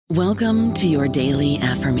Welcome to your daily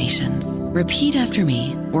affirmations. Repeat after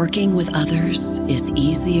me. Working with others is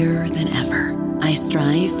easier than ever. I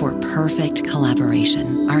strive for perfect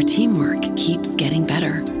collaboration. Our teamwork keeps getting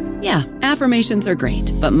better. Yeah, affirmations are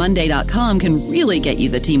great, but Monday.com can really get you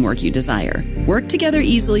the teamwork you desire. Work together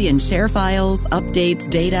easily and share files, updates,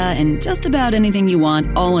 data, and just about anything you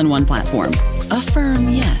want all in one platform. Affirm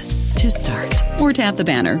yes to start, or tap the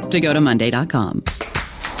banner to go to Monday.com.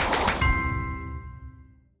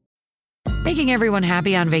 Making everyone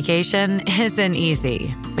happy on vacation isn't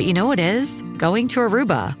easy, but you know what is? Going to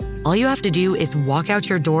Aruba. All you have to do is walk out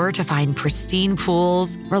your door to find pristine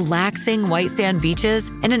pools, relaxing white sand beaches,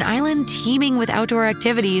 and an island teeming with outdoor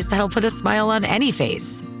activities that'll put a smile on any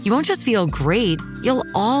face. You won't just feel great, you'll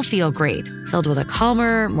all feel great, filled with a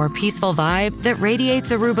calmer, more peaceful vibe that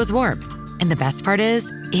radiates Aruba's warmth. And the best part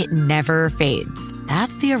is, it never fades.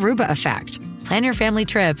 That's the Aruba effect. Plan your family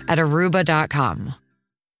trip at Aruba.com.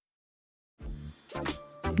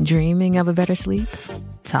 Dreaming of a better sleep?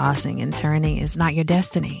 Tossing and turning is not your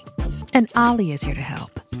destiny. And Ollie is here to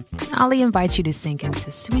help. Ollie invites you to sink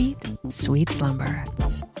into sweet, sweet slumber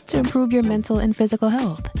to improve your mental and physical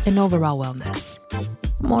health and overall wellness.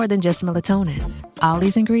 More than just melatonin,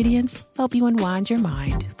 Ollie's ingredients help you unwind your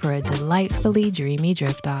mind for a delightfully dreamy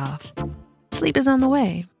drift off. Sleep is on the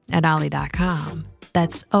way at Ollie.com.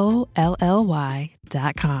 That's OLLY.com.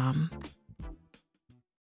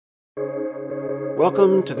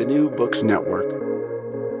 Welcome to the New Books Network.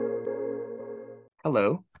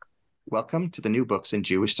 Hello. Welcome to the New Books in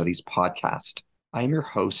Jewish Studies podcast. I am your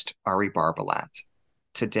host, Ari Barbalat.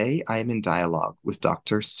 Today, I am in dialogue with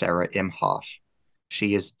Dr. Sarah Imhoff.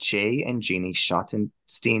 She is J. and Jeannie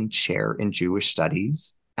Schottenstein Chair in Jewish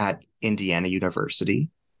Studies at Indiana University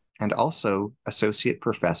and also Associate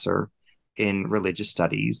Professor in Religious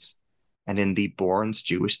Studies and in the Bourne's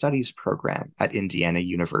Jewish Studies program at Indiana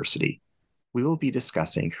University. We will be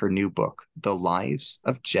discussing her new book, The Lives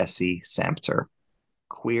of Jessie Sampter,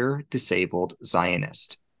 Queer Disabled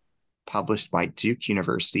Zionist, published by Duke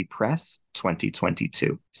University Press,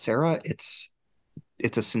 2022. Sarah, it's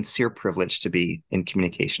a sincere privilege to be in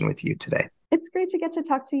communication with you today. It's great to get to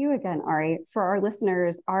talk to you again, Ari. For our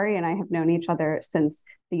listeners, Ari and I have known each other since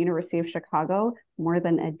the University of Chicago more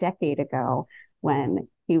than a decade ago when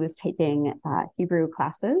he was taking Hebrew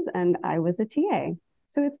classes and I was a TA.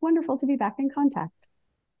 So it's wonderful to be back in contact.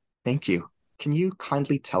 Thank you. Can you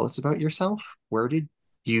kindly tell us about yourself? Where did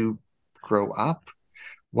you grow up?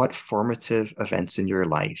 What formative events in your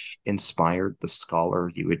life inspired the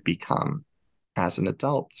scholar you would become as an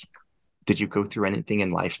adult? Did you go through anything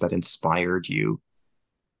in life that inspired you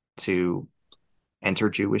to enter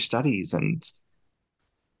Jewish studies? And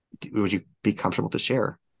would you be comfortable to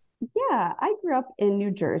share? Yeah, I grew up in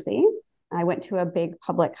New Jersey. I went to a big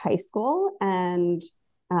public high school and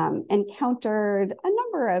encountered a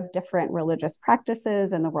number of different religious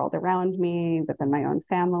practices in the world around me, within my own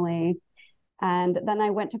family. And then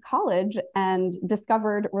I went to college and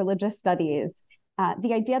discovered religious studies.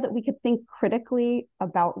 The idea that we could think critically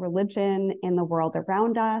about religion in the world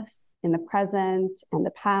around us, in the present and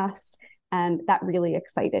the past, and that really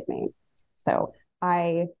excited me. So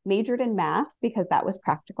I majored in math because that was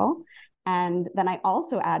practical. And then I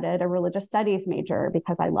also added a religious studies major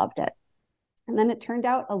because I loved it. And then it turned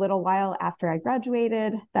out a little while after I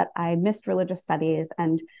graduated that I missed religious studies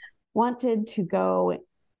and wanted to go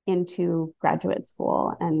into graduate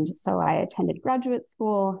school. And so I attended graduate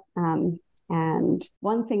school, and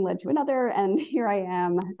one thing led to another. And here I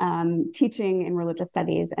am teaching in religious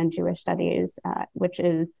studies and Jewish studies, which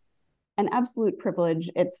is an absolute privilege.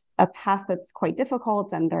 It's a path that's quite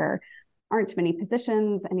difficult and there aren't many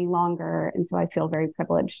positions any longer. And so I feel very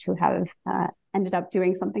privileged to have ended up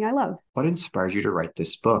doing something I love. What inspired you to write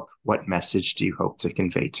this book? What message do you hope to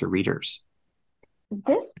convey to readers?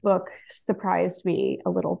 This book surprised me a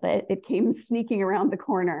little bit. It came sneaking around the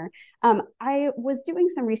corner. I was doing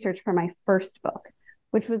some research for my first book,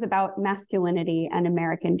 which was about masculinity and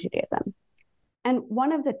American Judaism. And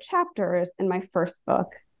one of the chapters in my first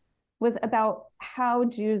book was about how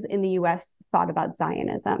Jews in the US thought about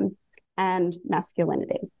Zionism and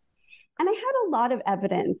masculinity. And I had a lot of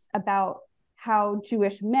evidence about how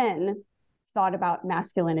Jewish men thought about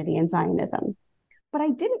masculinity and Zionism. But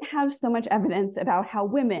I didn't have so much evidence about how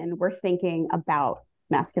women were thinking about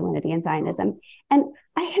masculinity and Zionism. And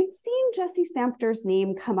I had seen Jessie Sampter's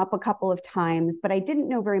name come up a couple of times, but I didn't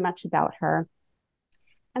know very much about her.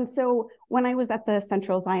 And so when I was at the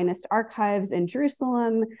Central Zionist Archives in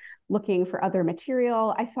Jerusalem looking for other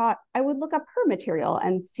material, I thought I would look up her material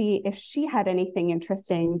and see if she had anything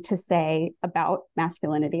interesting to say about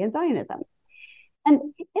masculinity and Zionism. And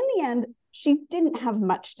in the end, she didn't have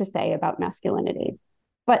much to say about masculinity.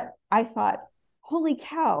 But I thought, holy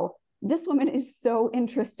cow, this woman is so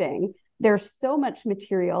interesting. There's so much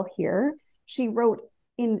material here. She wrote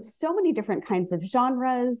in so many different kinds of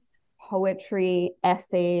genres, poetry,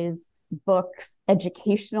 essays, books,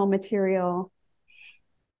 educational material.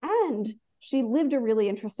 And she lived a really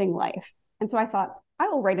interesting life. And so I thought, I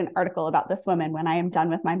will write an article about this woman when I am done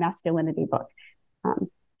with my masculinity book.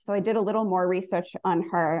 So I did a little more research on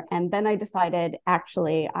her. And then I decided,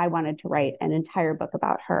 actually, I wanted to write an entire book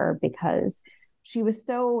about her because she was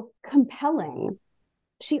so compelling.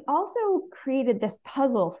 She also created this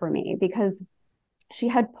puzzle for me because she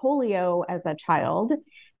had polio as a child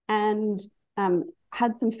and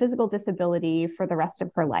had some physical disability for the rest of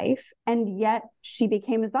her life. And yet she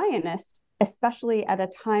became a Zionist, especially at a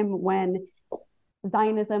time when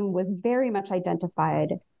Zionism was very much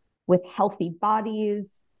identified with healthy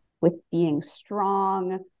bodies, with being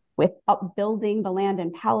strong, with upbuilding the land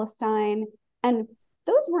in Palestine. And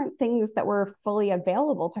those weren't things that were fully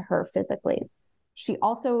available to her physically. She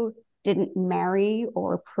also didn't marry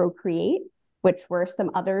or procreate, which were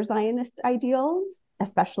some other Zionist ideals,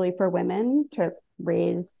 especially for women to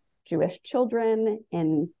raise Jewish children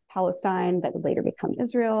in Palestine that would later become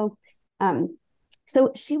Israel.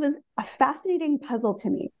 So she was a fascinating puzzle to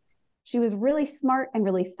me. She was really smart and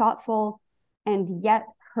really thoughtful, and yet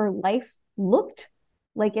her life looked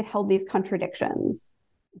like it held these contradictions.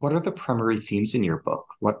 What are the primary themes in your book?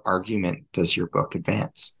 What argument does your book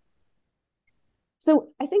advance? So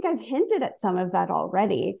I think I've hinted at some of that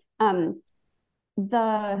already.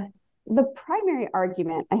 The primary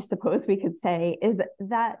argument, I suppose we could say, is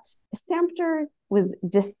that Samter was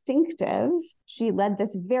distinctive. She led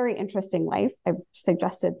this very interesting life. I've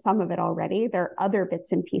suggested some of it already. There are other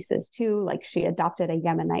bits and pieces too, like she adopted a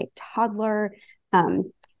Yemenite toddler.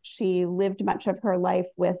 She lived much of her life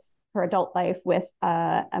with her adult life with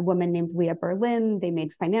a woman named Leah Berlin. They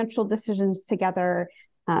made financial decisions together.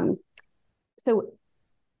 So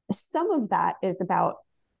some of that is about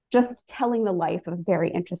just telling the life of a very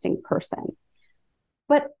interesting person.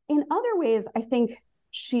 But in other ways, I think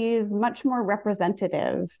she's much more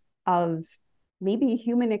representative of maybe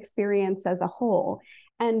human experience as a whole.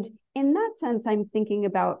 And in that sense, I'm thinking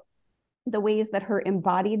about the ways that her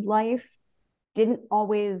embodied life didn't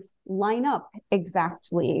always line up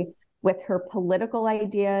exactly with her political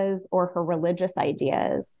ideas or her religious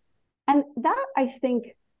ideas. And that, I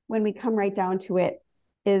think, when we come right down to it,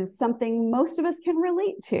 is something most of us can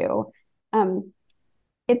relate to.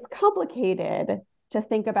 It's complicated to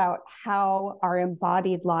think about how our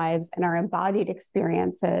embodied lives and our embodied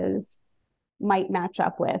experiences might match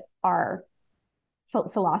up with our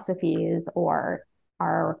philosophies or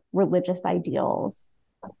our religious ideals.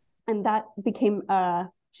 And that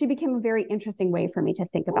she became a very interesting way for me to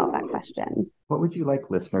think about that question. What would you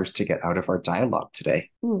like listeners to get out of our dialogue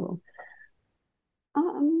today?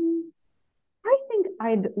 I think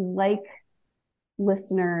I'd like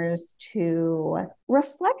listeners to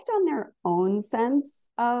reflect on their own sense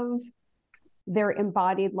of their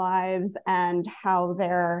embodied lives and how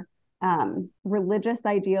their religious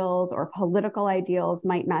ideals or political ideals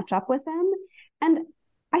might match up with them. And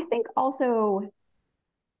I think also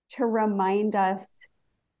to remind us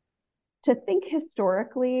to think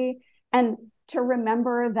historically and to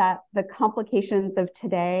remember that the complications of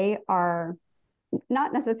today are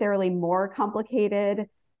not necessarily more complicated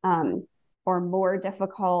or more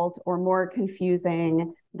difficult or more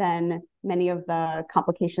confusing than many of the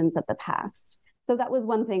complications of the past. So that was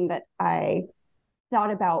one thing that I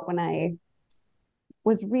thought about when I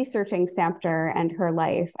was researching Samter and her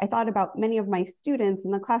life. I thought about many of my students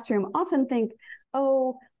in the classroom often think,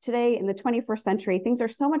 oh, today in the 21st century, things are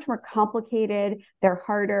so much more complicated. They're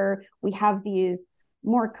harder. We have these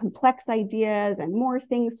more complex ideas and more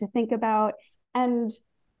things to think about. And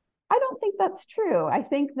I don't think that's true. I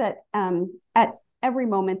think that at every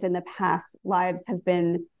moment in the past, lives have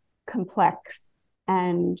been complex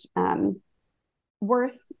and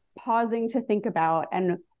worth pausing to think about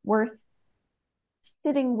and worth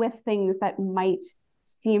sitting with things that might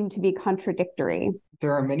seem to be contradictory.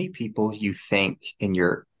 There are many people you thank in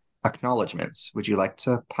your acknowledgements. Would you like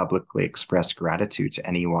to publicly express gratitude to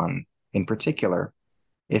anyone in particular?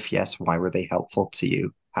 If yes, why were they helpful to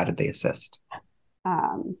you? How did they assist?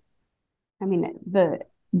 I mean, the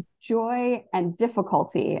joy and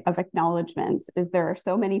difficulty of acknowledgements is there are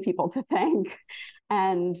so many people to thank,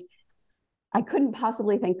 and I couldn't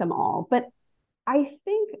possibly thank them all. But I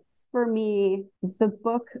think for me, the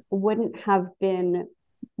book wouldn't have been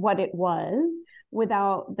what it was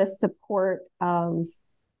without the support of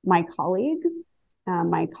my colleagues.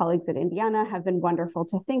 My colleagues at Indiana have been wonderful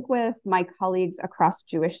to think with. My colleagues across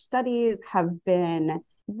Jewish studies have been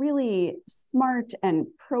really smart and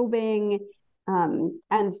probing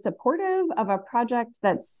and supportive of a project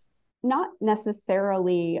that's not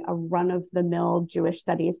necessarily a run-of-the-mill Jewish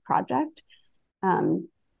studies project. And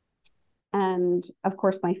of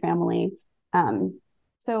course, my family.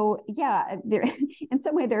 So yeah, in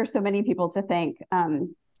some way, there are so many people to thank.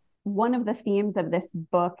 One of the themes of this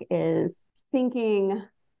book is thinking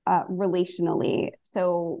relationally.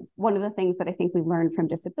 So one of the things that I think we learned from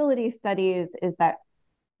disability studies is that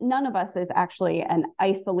none of us is actually an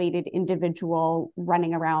isolated individual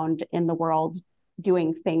running around in the world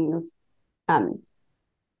doing things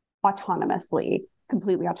autonomously,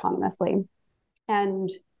 completely autonomously. And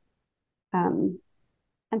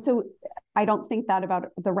so I don't think that about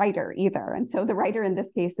the writer either. And so the writer in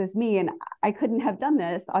this case is me, and I couldn't have done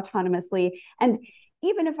this autonomously. And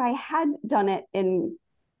even if I had done it in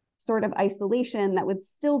sort of isolation, that would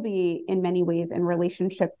still be in many ways in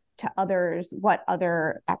relationship to others, what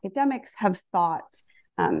other academics have thought,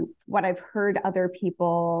 what I've heard other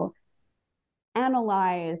people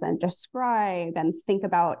analyze and describe and think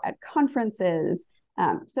about at conferences.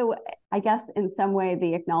 So I guess in some way,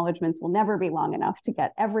 the acknowledgements will never be long enough to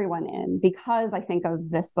get everyone in, because I think of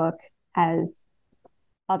this book, as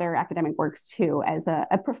other academic works too, as a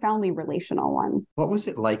profoundly relational one. What was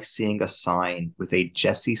it like seeing a sign with a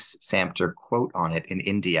Jessie Samter quote on it in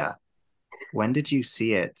India? When did you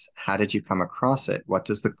see it? How did you come across it? What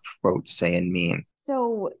does the quote say and mean?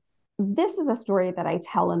 So this is a story that I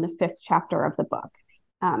tell in the 5th chapter of the book.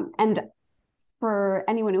 And for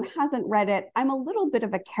anyone who hasn't read it, I'm a little bit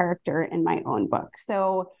of a character in my own book.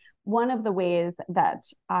 So one of the ways that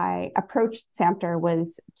I approached Samter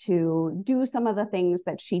was to do some of the things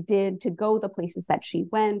that she did, to go the places that she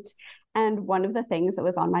went. And one of the things that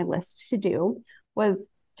was on my list to do was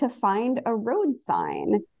to find a road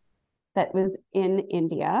sign that was in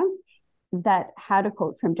India that had a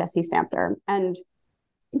quote from Jessie Samter. And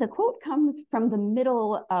the quote comes from the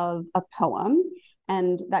middle of a poem.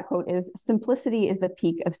 And that quote is, "Simplicity is the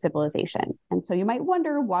peak of civilization." And so you might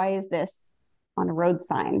wonder, why is this on a road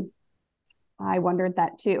sign? I wondered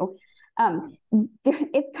that too.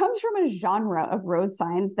 It comes from a genre of road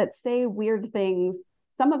signs that say weird things.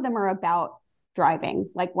 Some of them are about driving.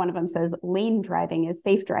 Like one of them says, lane driving is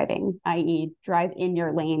safe driving, i.e. drive in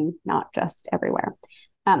your lane, not just everywhere.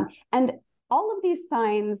 And all of these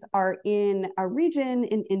signs are in a region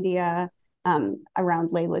in India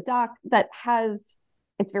around Leh Ladakh that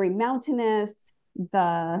it's very mountainous.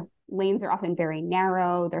 The lanes are often very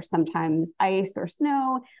narrow. There's sometimes ice or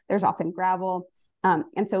snow. There's often gravel.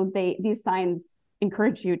 And so these signs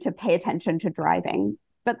encourage you to pay attention to driving.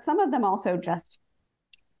 But some of them also just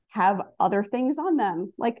have other things on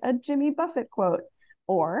them, like a Jimmy Buffett quote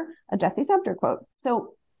or a Jessie Samter quote.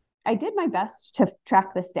 So I did my best to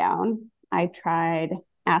track this down. I tried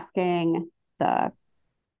asking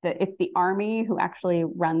it's the Army who actually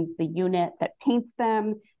runs the unit that paints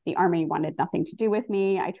them. The Army wanted nothing to do with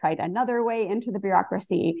me. I tried another way into the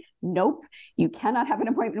bureaucracy. Nope, you cannot have an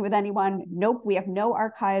appointment with anyone. Nope, we have no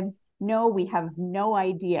archives. No, we have no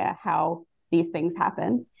idea how these things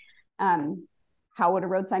happen. How would a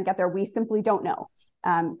road sign get there? We simply don't know.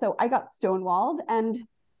 So I got stonewalled, and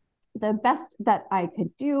the best that I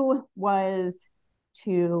could do was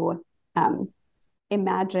to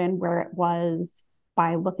imagine where it was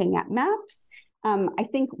by looking at maps. I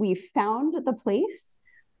think we found the place,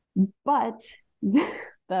 but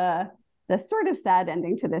the sort of sad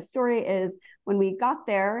ending to this story is when we got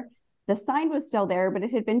there, the sign was still there, but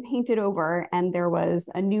it had been painted over and there was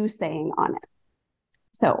a new saying on it.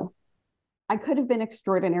 So I could have been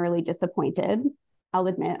extraordinarily disappointed. I'll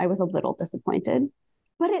admit I was a little disappointed,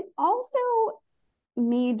 but it also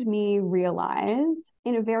made me realize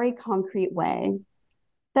in a very concrete way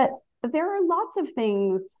that there are lots of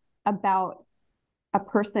things about a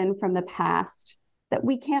person from the past that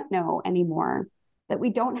we can't know anymore, that we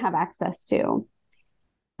don't have access to.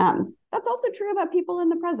 That's also true about people in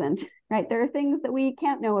the present, right? There are things that we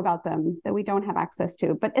can't know about them, that we don't have access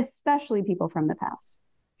to, but especially people from the past.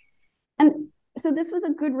 And so this was a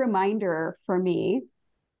good reminder for me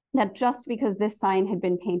that just because this sign had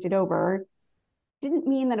been painted over didn't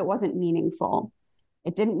mean that it wasn't meaningful.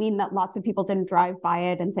 It didn't mean that lots of people didn't drive by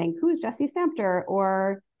it and think, who's Jessie Samter?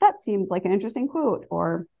 Or that seems like an interesting quote,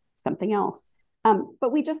 or something else.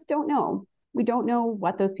 But we just don't know. We don't know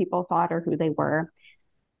what those people thought or who they were.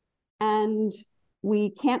 And we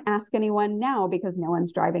can't ask anyone now because no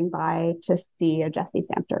one's driving by to see a Jessie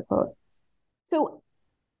Samter quote. So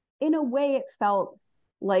in a way, it felt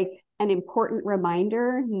like an important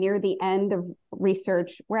reminder near the end of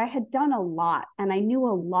research where I had done a lot and I knew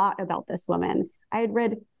a lot about this woman. I had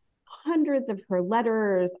read hundreds of her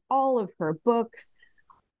letters, all of her books,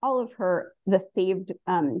 all of the saved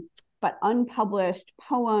but unpublished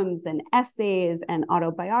poems and essays and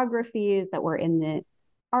autobiographies that were in the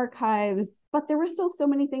archives, but there were still so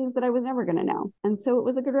many things that I was never going to know. And so it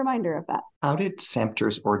was a good reminder of that. How did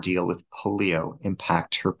Samter's ordeal with polio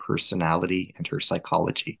impact her personality and her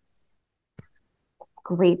psychology?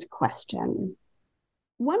 Great question.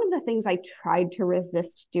 One of the things I tried to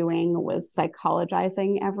resist doing was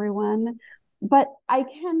psychologizing everyone, but I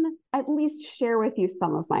can at least share with you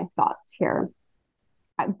some of my thoughts here.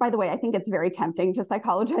 By the way, I think it's very tempting to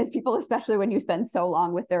psychologize people, especially when you spend so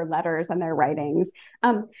long with their letters and their writings.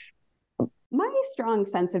 My strong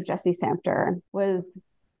sense of Jessie Samter was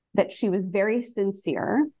that she was very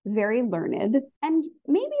sincere, very learned, and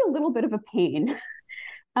maybe a little bit of a pain.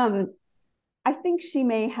 I think she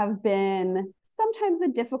may have been sometimes a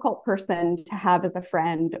difficult person to have as a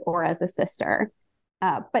friend or as a sister,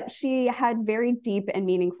 but she had very deep and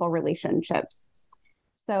meaningful relationships.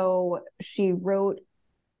 So she wrote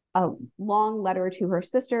a long letter to her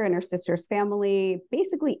sister and her sister's family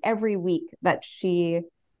basically every week that she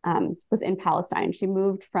was in Palestine. She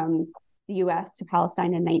moved from the US to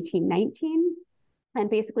Palestine in 1919 and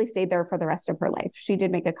basically stayed there for the rest of her life. She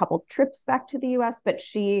did make a couple trips back to the US, but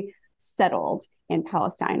she settled in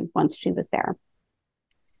Palestine once she was there.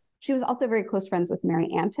 She was also very close friends with Mary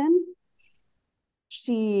Anton.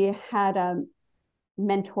 She had a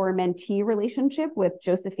mentor-mentee relationship with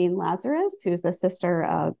Josephine Lazarus, who's the sister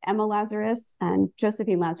of Emma Lazarus. And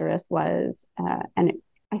Josephine Lazarus was,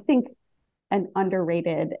 I think, an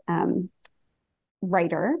underrated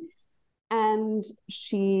writer. And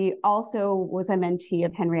she also was a mentee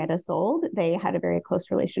of Henrietta Szold. They had a very close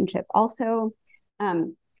relationship also.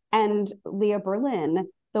 And Leah Berlin,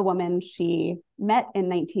 the woman she met in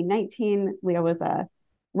 1919, Leah was a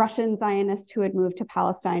Russian Zionist who had moved to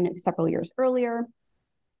Palestine several years earlier.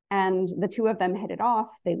 And the two of them hit it off.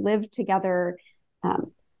 They lived together.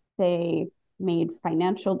 They made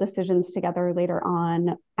financial decisions together later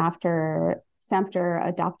on after Samter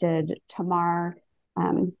adopted Tamar,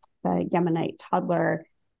 the Yemenite toddler.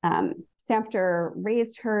 Samter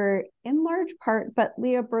raised her in large part, but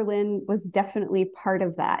Leah Berlin was definitely part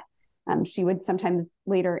of that. She would sometimes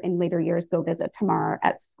in later years go visit Tamar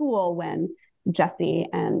at school when Jessie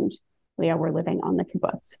and Leah were living on the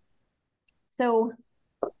kibbutz. So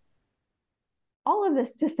all of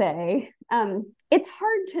this to say, it's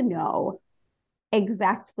hard to know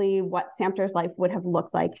exactly what Samter's life would have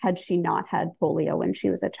looked like had she not had polio when she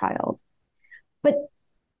was a child. But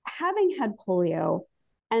having had polio,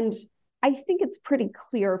 and I think it's pretty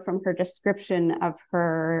clear from her description of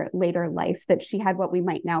her later life that she had what we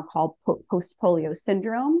might now call post-polio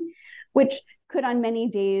syndrome, which could on many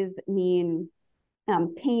days mean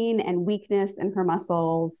pain and weakness in her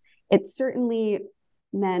muscles. It certainly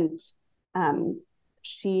meant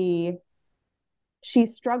she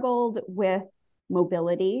struggled with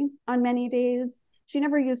mobility on many days. She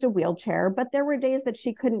never used a wheelchair, but there were days that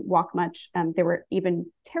she couldn't walk much. There were even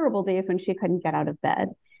terrible days when she couldn't get out of bed.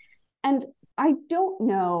 And I don't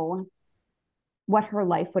know what her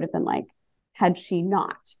life would have been like had she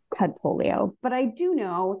not had polio, but I do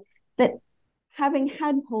know that having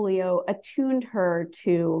had polio attuned her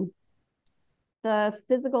to the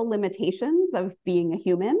physical limitations of being a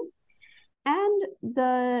human and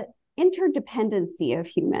the interdependency of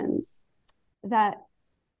humans, that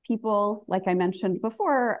people, like I mentioned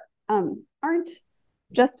before, aren't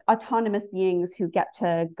just autonomous beings who get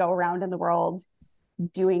to go around in the world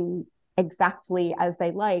doing exactly as they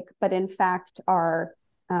like, but in fact are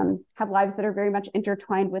have lives that are very much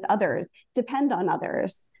intertwined with others, depend on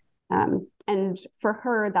others. And for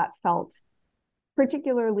her, that felt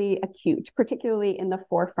particularly acute, particularly in the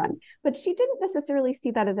forefront. But she didn't necessarily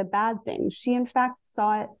see that as a bad thing. She, in fact,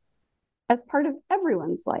 saw it as part of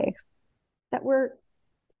everyone's life, that we're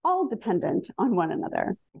all dependent on one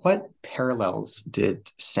another. What parallels did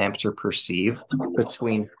Samter perceive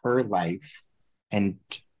between her life and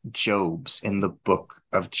Job's in the book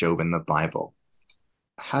of Job in the Bible?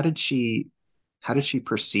 How did she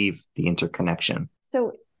perceive the interconnection?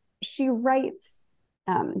 So she writes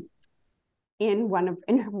in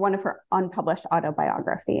one of her unpublished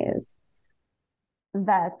autobiographies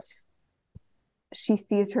that she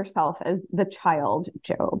sees herself as the child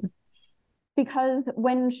Job, because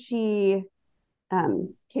when she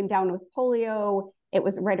came down with polio, it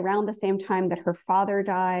was right around the same time that her father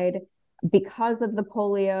died. Because of the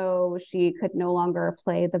polio, she could no longer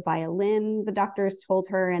play the violin, the doctors told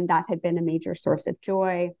her, and that had been a major source of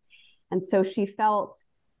joy. And so she felt,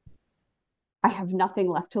 I have nothing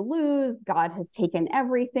left to lose. God has taken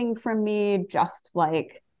everything from me, just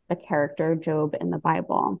like the character Job in the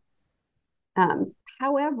Bible.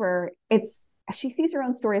 However, she sees her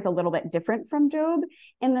own story as a little bit different from Job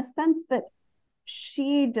in the sense that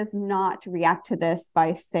she does not react to this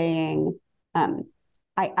by saying,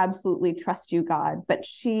 I absolutely trust you, God, but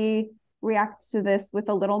she reacts to this with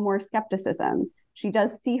a little more skepticism. She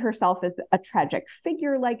does see herself as a tragic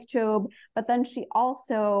figure like Job, but then she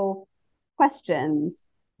also questions,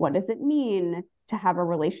 what does it mean to have a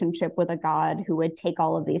relationship with a God who would take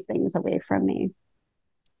all of these things away from me?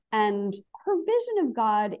 And her vision of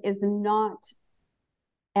God is not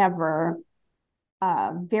ever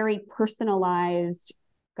a very personalized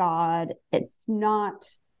God. It's not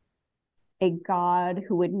a God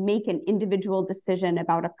who would make an individual decision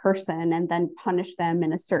about a person and then punish them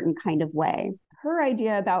in a certain kind of way. Her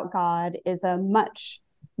idea about God is a much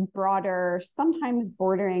broader, sometimes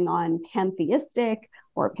bordering on pantheistic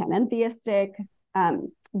or panentheistic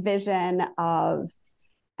vision of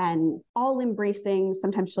an all-embracing,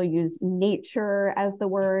 sometimes she'll use nature as the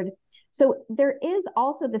word. So there is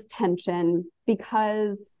also this tension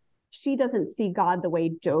because she doesn't see God the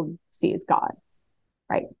way Job sees God,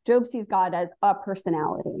 right? Job sees God as a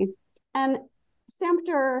personality. And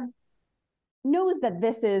Samter knows that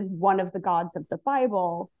this is one of the gods of the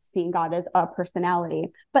Bible, seeing God as a personality,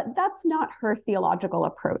 but that's not her theological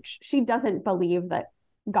approach. She doesn't believe that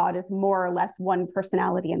God is more or less one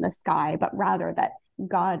personality in the sky, but rather that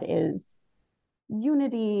God is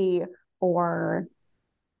unity or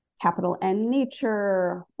capital N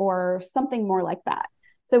nature or something more like that.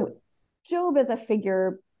 So Job as a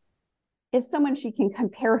figure is someone she can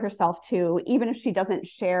compare herself to, even if she doesn't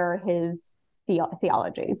share his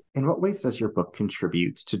theology. In what ways does your book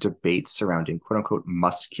contribute to debates surrounding quote unquote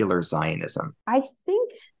muscular Zionism? I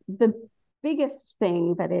think the biggest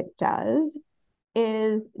thing that it does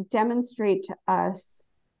is demonstrate to us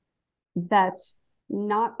that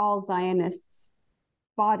not all Zionists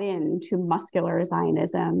bought into muscular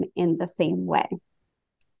Zionism in the same way.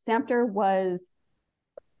 Samter was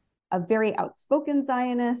a very outspoken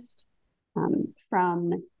Zionist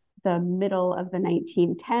from the middle of the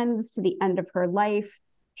 1910s to the end of her life.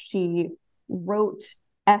 She wrote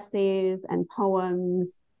essays and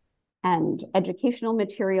poems and educational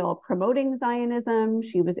material promoting Zionism.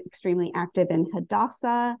 She was extremely active in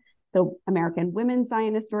Hadassah, the American Women's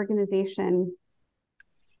Zionist organization.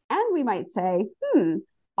 And we might say,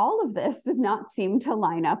 all of this does not seem to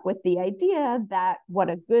line up with the idea that what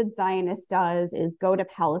a good Zionist does is go to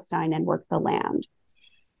Palestine and work the land.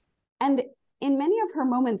 And in many of her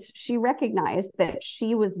moments, she recognized that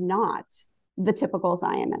she was not the typical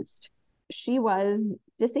Zionist. She was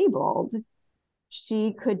disabled.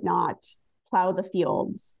 She could not plow the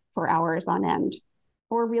fields for hours on end,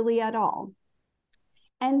 or really at all.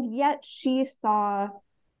 And yet she saw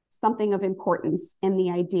something of importance in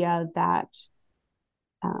the idea that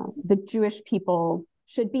the Jewish people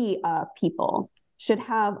should be a people, should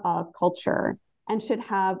have a culture, and should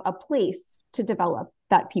have a place to develop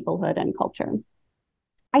that peoplehood and culture.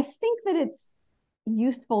 I think that it's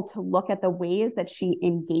useful to look at the ways that she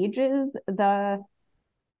engages the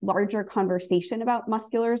larger conversation about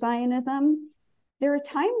muscular Zionism. There are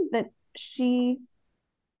times that she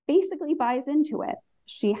basically buys into it.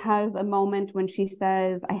 She has a moment when she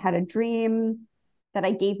says, I had a dream that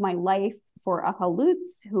I gave my life for a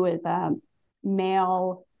halutz, who is a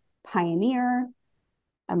male pioneer,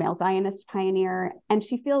 a male Zionist pioneer, and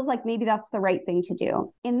she feels like maybe that's the right thing to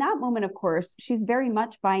do. In that moment, of course, she's very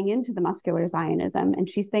much buying into the muscular Zionism, and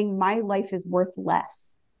she's saying, my life is worth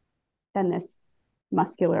less than this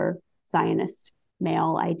muscular Zionist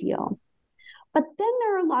male ideal. But then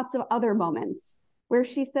there are lots of other moments where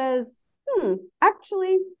she says,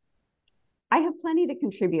 actually, I have plenty to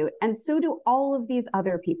contribute, and so do all of these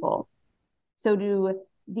other people. So do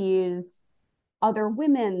these other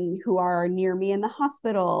women who are near me in the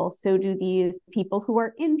hospital. So do these people who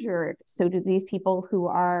are injured. So do these people who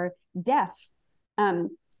are deaf.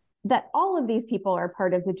 That all of these people are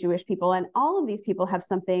part of the Jewish people, and all of these people have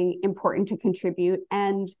something important to contribute.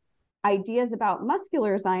 And ideas about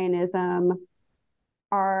muscular Zionism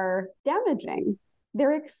are damaging.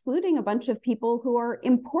 They're excluding a bunch of people who are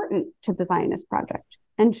important to the Zionist project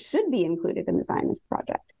and should be included in the Zionist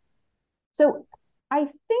project. So I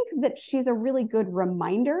think that she's a really good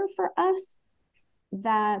reminder for us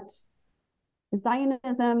that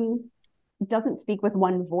Zionism doesn't speak with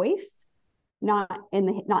one voice, not in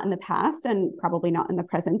the past and probably not in the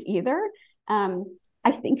present either.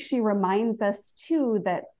 I think she reminds us too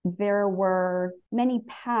that there were many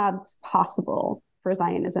paths possible for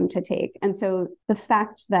Zionism to take. And so the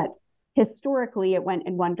fact that historically it went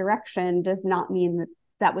in one direction does not mean that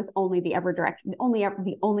that was only the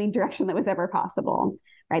only direction that was ever possible,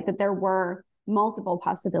 right? That there were multiple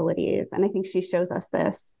possibilities. And I think she shows us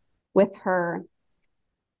this with her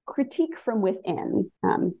critique from within,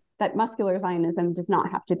 that muscular Zionism does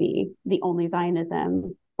not have to be the only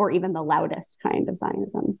Zionism or even the loudest kind of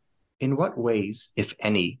Zionism. In what ways, if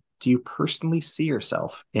any, do you personally see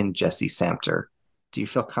yourself in Jessie Samter? Do you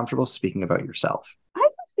feel comfortable speaking about yourself? I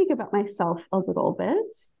can speak about myself a little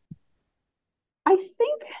bit. I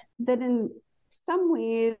think that in some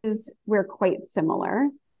ways we're quite similar.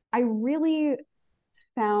 I really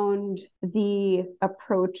found the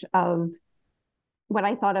approach of what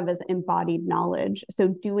I thought of as embodied knowledge, so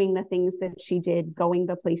doing the things that she did, going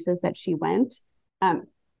the places that she went,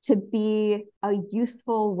 to be a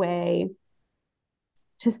useful way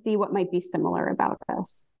to see what might be similar about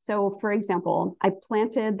us. So, for example, I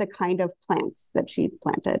planted the kind of plants that she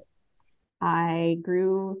planted. I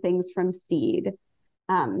grew things from seed.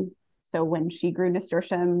 So when she grew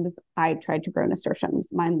nasturtiums, I tried to grow nasturtiums.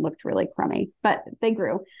 Mine looked really crummy, but they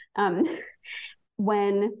grew.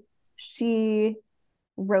 When she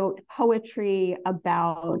wrote poetry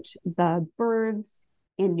about the birds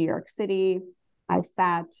in New York City, I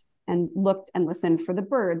sat and looked and listened for the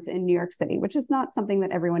birds in New York City, which is not something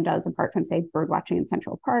that everyone does apart from, say, bird watching in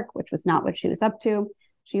Central Park, which was not what she was up to.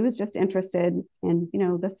 She was just interested in,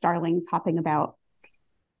 the starlings hopping about.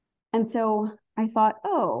 And so I thought,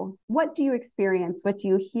 oh, what do you experience? What do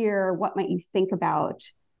you hear? What might you think about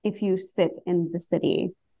if you sit in the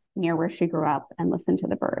city near where she grew up and listen to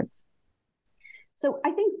the birds? So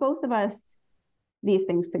I think both of us, these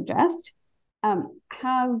things suggest,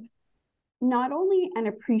 have not only an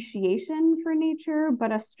appreciation for nature,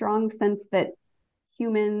 but a strong sense that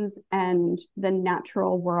humans and the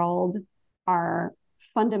natural world are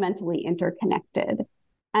fundamentally interconnected,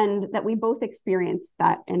 and that we both experience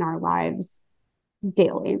that in our lives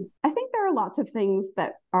daily. I think there are lots of things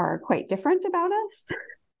that are quite different about us.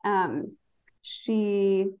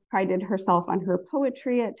 She prided herself on her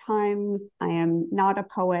poetry at times. I am not a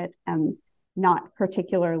poet. I'm not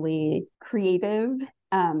particularly creative.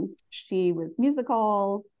 She was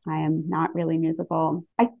musical. I am not really musical.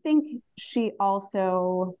 I think she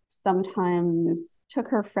also sometimes took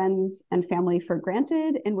her friends and family for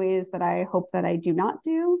granted in ways that I hope that I do not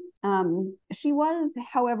do. She was,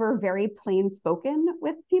 however, very plain spoken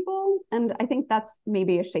with people. And I think that's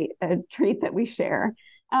maybe a trait that we share.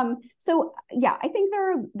 So yeah, I think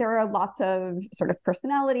there are lots of sort of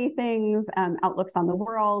personality things, outlooks on the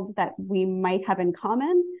world that we might have in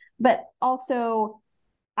common, but also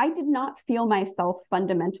I did not feel myself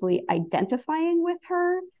fundamentally identifying with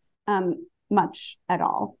her much at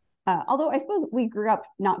all. Although I suppose we grew up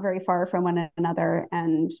not very far from one another,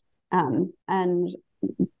 and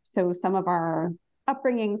so some of our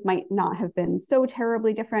upbringings might not have been so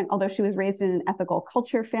terribly different. Although she was raised in an ethical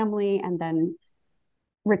culture family and then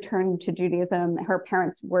returned to Judaism. Her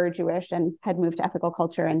parents were Jewish and had moved to ethical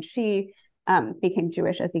culture, and she became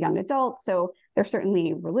Jewish as a young adult. So there's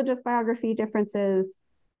certainly religious biography differences.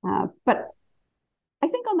 But I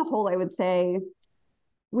think on the whole, I would say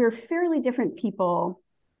we're fairly different people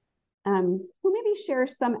who maybe share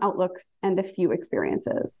some outlooks and a few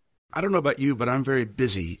experiences. I don't know about you, but I'm very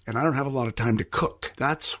busy and I don't have a lot of time to cook.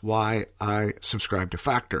 That's why I subscribe to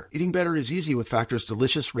Factor. Eating better is easy with Factor's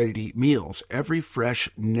delicious, ready-to-eat meals. Every fresh,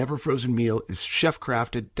 never frozen meal is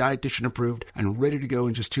chef-crafted, dietitian approved, and ready to go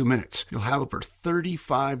in just 2 minutes. You'll have over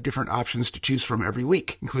 35 different options to choose from every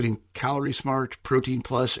week, including Calorie Smart, Protein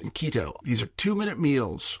Plus, and Keto. These are 2-minute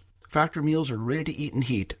meals. Factor meals are ready to eat and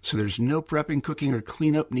heat, so there's no prepping, cooking, or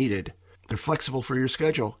cleanup needed. They're flexible for your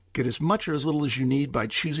schedule. Get as much or as little as you need by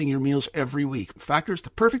choosing your meals every week. Factor is the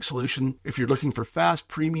perfect solution if you're looking for fast,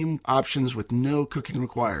 premium options with no cooking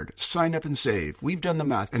required. Sign up and save. We've done the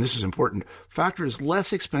math, and this is important. Factor is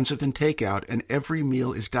less expensive than takeout, and every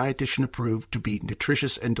meal is dietitian approved to be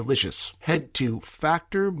nutritious and delicious. Head to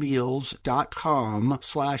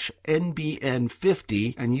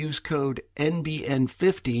factormeals.com/NBN50 and use code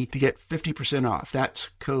NBN50 to get 50% off. That's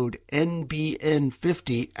code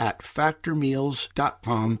NBN50 at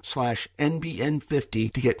factormeals.com/NBN50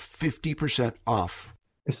 to get 50% off.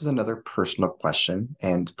 This is another personal question,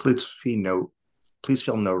 and please feel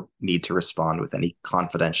no need to respond with any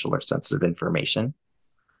confidential or sensitive information.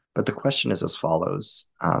 But the question is as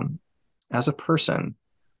follows. As a person,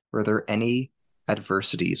 were there any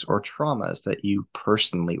adversities or traumas that you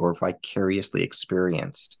personally or vicariously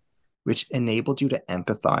experienced which enabled you to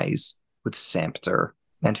empathize with Samter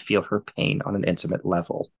and feel her pain on an intimate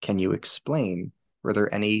level? Can you explain, were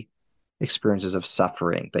there any experiences of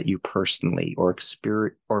suffering that you personally or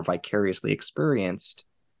vicariously experienced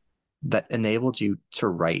that enabled you to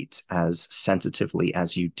write as sensitively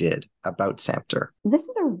as you did about Samter? This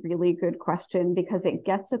is a really good question because it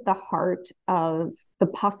gets at the heart of the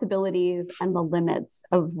possibilities and the limits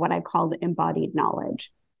of what I call the embodied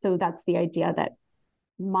knowledge. So that's the idea that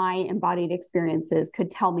my embodied experiences could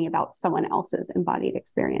tell me about someone else's embodied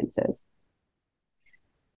experiences.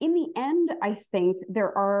 In the end, I think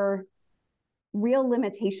there are real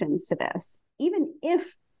limitations to this. Even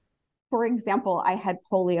if, for example, I had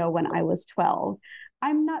polio when I was 12,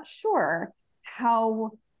 I'm not sure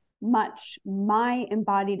how much my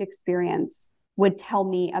embodied experience would tell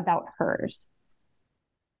me about hers.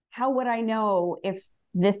 How would I know if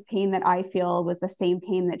this pain that I feel was the same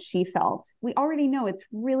pain that she felt? We already know it's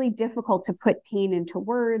really difficult to put pain into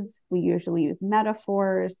words. We usually use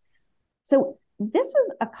metaphors. So this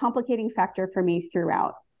was a complicating factor for me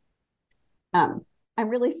throughout. I'm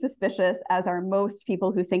really suspicious, as are most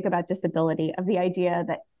people who think about disability, of the idea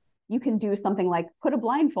that you can do something like put a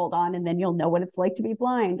blindfold on and then you'll know what it's like to be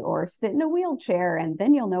blind, or sit in a wheelchair and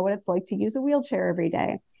then you'll know what it's like to use a wheelchair every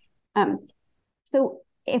day. So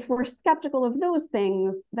if we're skeptical of those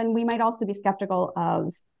things, then we might also be skeptical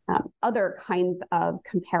of other kinds of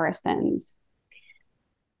comparisons.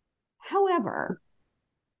 However,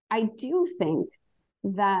 I do think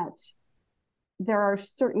that there are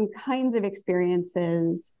certain kinds of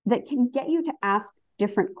experiences that can get you to ask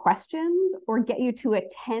different questions or get you to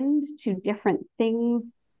attend to different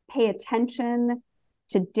things, pay attention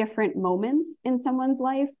to different moments in someone's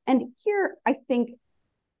life. And here, I think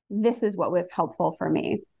this is what was helpful for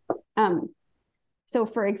me. So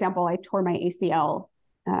for example, I tore my ACL,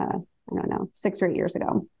 6 or 8 years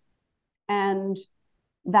ago. And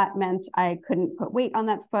that meant I couldn't put weight on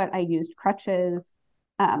that foot. I used crutches.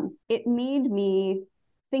 It made me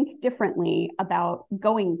think differently about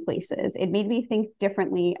going places. It made me think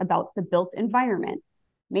differently about the built environment,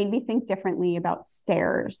 made me think differently about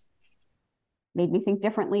stairs, made me think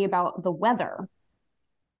differently about the weather.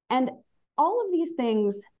 And all of these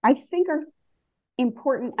things, I think, are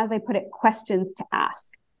important, as I put it, questions to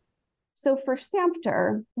ask. So for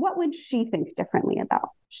Samter, what would she think differently about?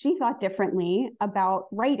 She thought differently about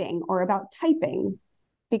writing or about typing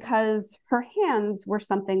because her hands were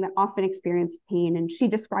something that often experienced pain, and she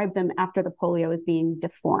described them after the polio as being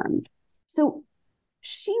deformed. So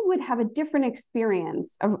she would have a different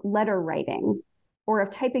experience of letter writing or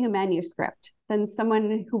of typing a manuscript than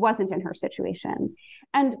someone who wasn't in her situation.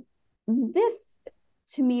 And this,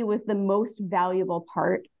 to me, was the most valuable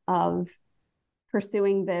part of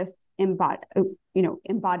pursuing this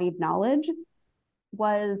embodied knowledge,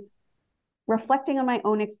 was reflecting on my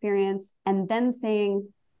own experience and then saying,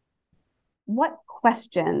 what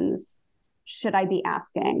questions should I be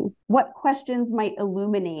asking? What questions might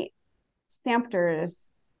illuminate Samter's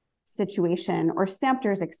situation or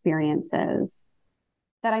Samter's experiences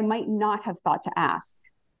that I might not have thought to ask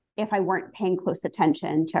if I weren't paying close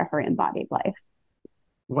attention to her embodied life?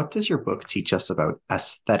 What does your book teach us about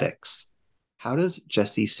aesthetics? How does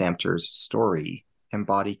Jessie Samter's story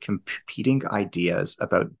embody competing ideas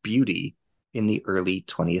about beauty in the early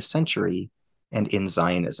 20th century and in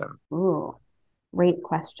Zionism? Ooh, great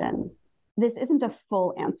question. This isn't a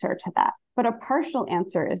full answer to that, but a partial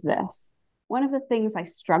answer is this. One of the things I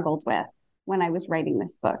struggled with when I was writing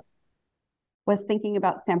this book was thinking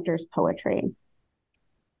about Samter's poetry.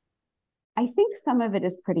 I think some of it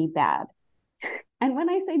is pretty bad. And when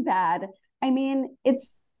I say bad, I mean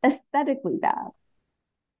it's aesthetically bad.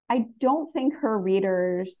 I don't think her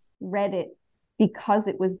readers read it because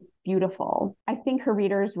it was beautiful. I think her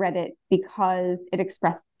readers read it because it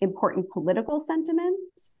expressed important political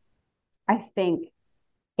sentiments. I think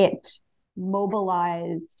it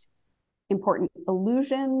mobilized important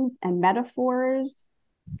allusions and metaphors.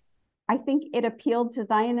 I think it appealed to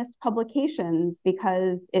Zionist publications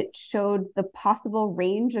because it showed the possible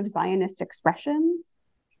range of Zionist expressions.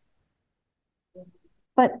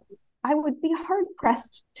 But I would be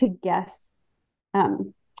hard-pressed to guess.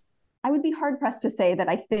 I would be hard-pressed to say that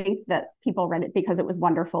I think that people read it because it was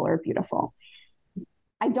wonderful or beautiful.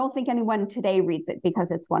 I don't think anyone today reads it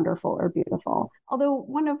because it's wonderful or beautiful. Although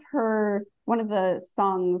one of the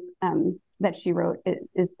songs that she wrote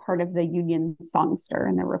is part of the Union Songster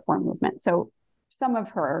and the Reform movement. So some of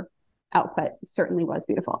her output certainly was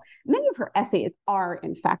beautiful. Many of her essays are,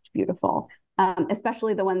 in fact, beautiful,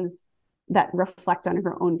 especially the ones that reflect on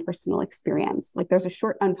her own personal experience. Like there's a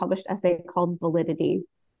short unpublished essay called Validity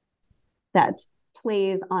that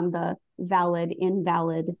plays on the valid,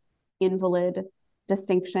 invalid, invalid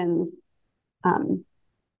distinctions. And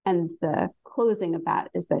the closing of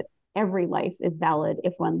that is that every life is valid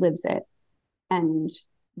if one lives it. And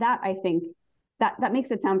that, I think, that makes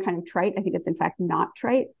it sound kind of trite. I think it's in fact not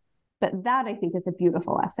trite, but that I think is a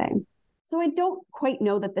beautiful essay. So I don't quite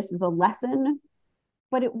know that this is a lesson,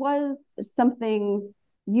 but it was something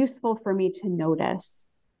useful for me to notice.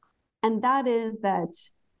 And that is that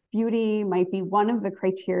beauty might be one of the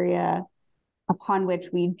criteria upon which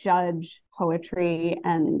we judge poetry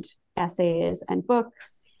and essays and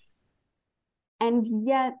books. And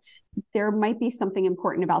yet there might be something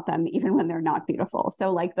important about them even when they're not beautiful.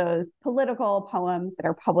 So like those political poems that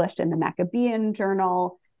are published in the Maccabean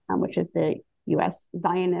Journal, which is the US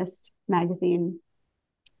Zionist magazine,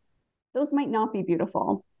 those might not be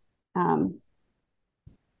beautiful.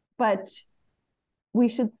 But we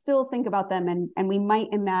should still think about them, and we might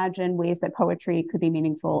imagine ways that poetry could be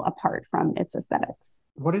meaningful apart from its aesthetics.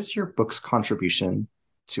 What is your book's contribution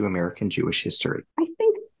to American Jewish history?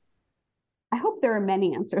 I hope there are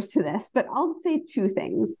many answers to this, but I'll say two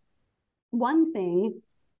things. One thing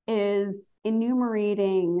is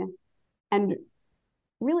enumerating and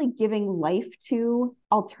really giving life to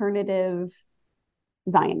alternative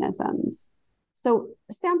Zionisms. So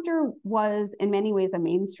Samter was in many ways a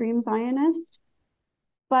mainstream Zionist,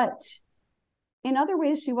 but in other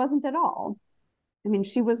ways, she wasn't at all. I mean,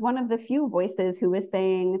 she was one of the few voices who was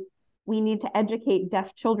saying, we need to educate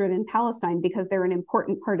deaf children in Palestine because they're an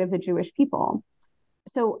important part of the Jewish people.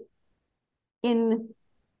 So in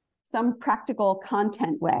some practical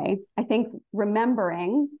content way, I think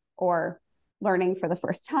remembering or learning for the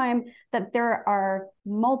first time that there are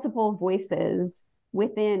multiple voices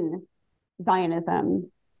within Zionism,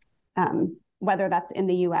 whether that's in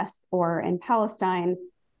the US or in Palestine,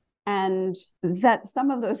 and that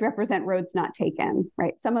some of those represent roads not taken,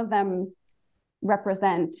 right? Some of them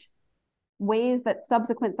represent ways that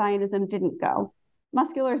subsequent Zionism didn't go.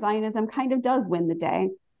 Muscular Zionism kind of does win the day.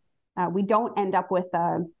 We don't end up with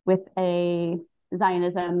a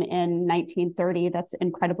Zionism in 1930 that's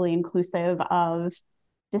incredibly inclusive of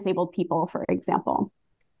disabled people, for example.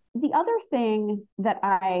 The other thing that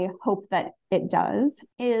I hope that it does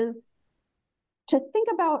is to think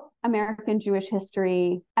about American Jewish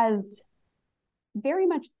history as very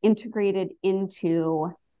much integrated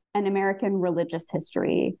into an American religious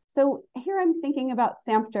history. So here I'm thinking about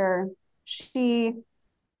Samter. She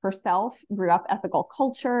herself grew up ethical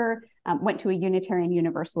culture, went to a Unitarian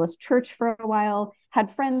Universalist church for a while,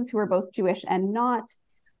 had friends who were both Jewish and not.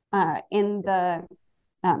 In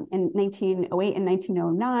 1908 and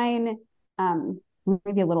 1909,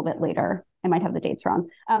 maybe a little bit later, I might have the dates wrong,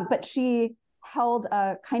 but she held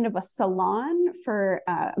a kind of a salon for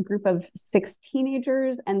a group of 6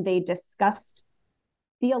 teenagers, and they discussed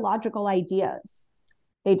theological ideas.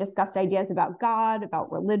 They discussed ideas about God,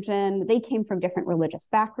 about religion. They came from different religious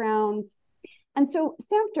backgrounds. And so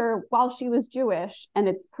Samter, while she was Jewish, and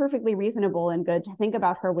it's perfectly reasonable and good to think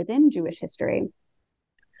about her within Jewish history,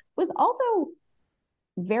 was also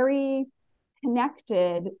very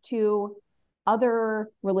connected to other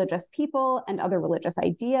religious people and other religious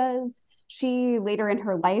ideas. She later in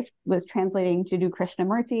her life was translating Jiddu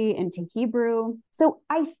Krishnamurti into Hebrew. So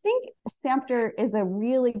I think Samter is a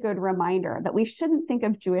really good reminder that we shouldn't think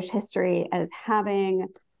of Jewish history as having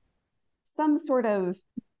some sort of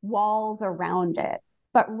walls around it,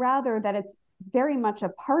 but rather that it's very much a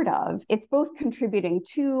part of, it's both contributing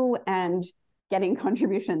to and getting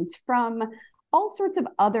contributions from all sorts of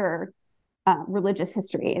other religious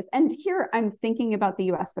histories. And here I'm thinking about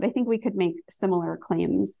the US, but I think we could make similar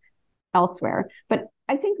claims elsewhere. But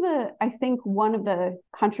I think one of the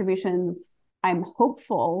contributions I'm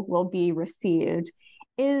hopeful will be received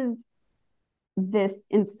is this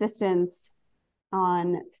insistence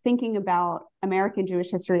on thinking about American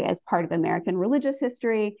Jewish history as part of American religious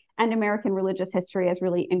history, and American religious history as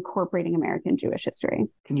really incorporating American Jewish history.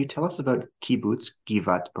 Can you tell us about Kibbutz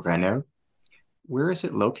Givat Brenner? Where is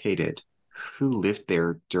it located? Who lived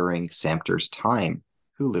there during Samter's time?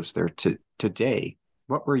 Who lives there today?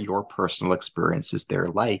 What were your personal experiences there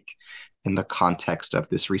like in the context of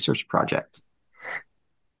this research project?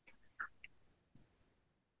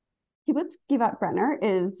 Kibbutz Givat Brenner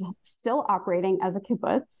is still operating as a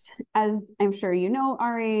kibbutz. As I'm sure you know,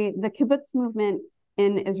 Ari, the kibbutz movement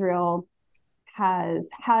in Israel has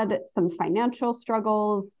had some financial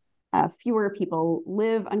struggles. Fewer people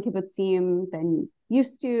live on kibbutzim than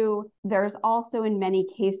used to. There's also, in many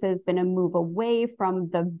cases, been a move away from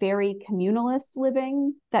the very communalist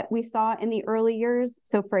living that we saw in the early years.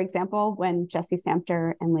 So, for example, when Jessie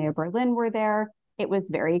Samter and Leah Berlin were there, it was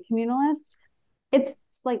very communalist. It's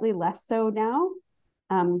slightly less so now.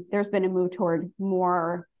 There's been a move toward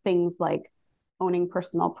more things like owning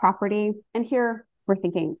personal property. And here we're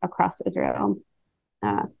thinking across Israel.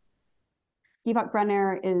 Givat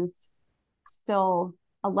Brenner is still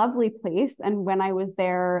a lovely place. And when I was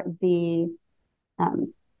there, the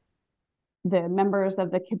members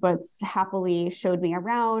of the kibbutz happily showed me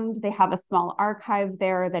around. They have a small archive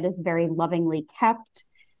there that is very lovingly kept.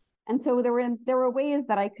 And so there were ways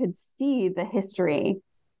that I could see the history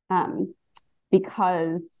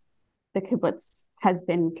because the kibbutz has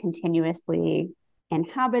been continuously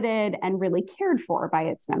inhabited and really cared for by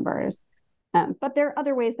its members. But there are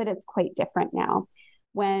other ways that it's quite different now.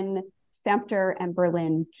 When Samter and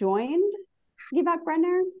Berlin joined Givat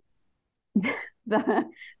Brenner,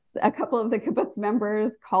 a couple of the kibbutz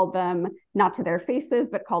members called them, not to their faces,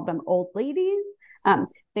 but called them old ladies.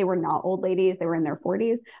 They were not old ladies, they were in their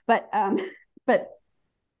 40s. But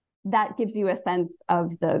that gives you a sense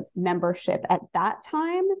of the membership at that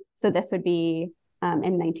time. So this would be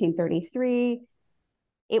in 1933.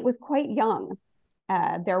 It was quite young.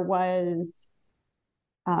 There was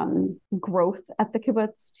growth at the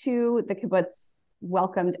kibbutz too. The kibbutz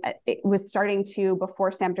welcomed, it was starting to,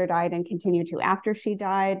 before Samter died and continued to after she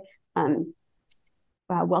died,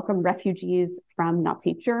 welcome refugees from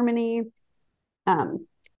Nazi Germany.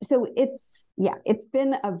 So it's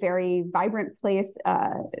been a very vibrant place.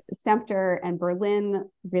 Samter and Berlin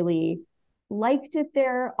really liked it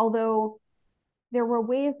there, although there were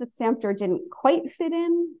ways that Samter didn't quite fit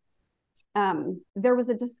in. There was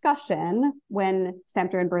a discussion when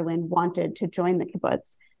Samter and Berlin wanted to join the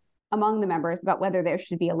kibbutz among the members about whether they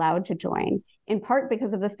should be allowed to join, in part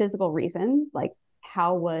because of the physical reasons, like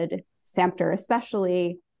how would Samter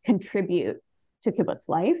especially contribute to kibbutz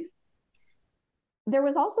life. There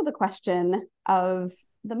was also the question of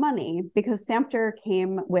the money, because Samter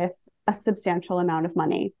came with a substantial amount of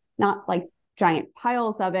money, not like giant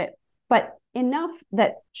piles of it, but enough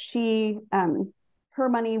that her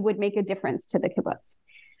money would make a difference to the kibbutz.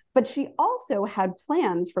 But she also had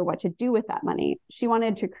plans for what to do with that money. She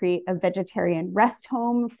wanted to create a vegetarian rest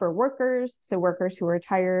home for workers, so workers who were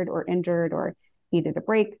tired or injured or needed a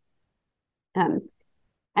break.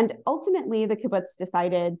 And ultimately, the kibbutz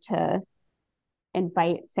decided to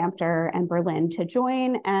invite Samter and Berlin to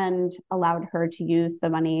join and allowed her to use the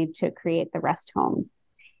money to create the rest home.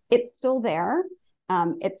 It's still there.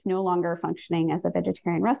 It's no longer functioning as a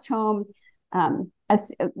vegetarian rest home.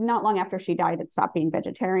 Not long after she died, it stopped being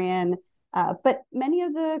vegetarian. But many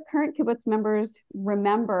of the current kibbutz members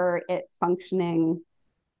remember it functioning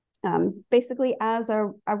basically as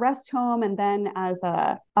a rest home, and then as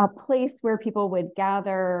a place where people would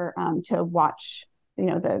gather to watch,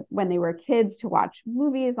 when they were kids, to watch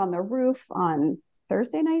movies on the roof on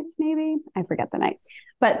Thursday nights, maybe. I forget the night.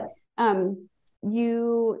 But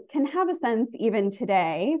you can have a sense even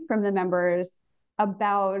today from the members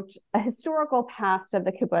about a historical past of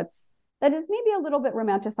the kibbutz that is maybe a little bit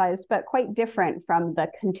romanticized, but quite different from the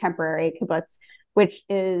contemporary kibbutz, which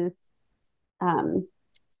is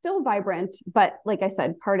still vibrant, but like I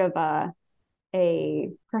said, part of a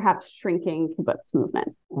perhaps shrinking kibbutz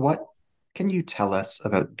movement. What can you tell us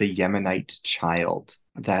about the Yemenite child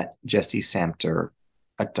that Jessie Samter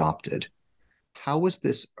adopted? How was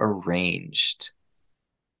this arranged?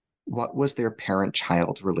 What was their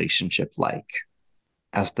parent-child relationship like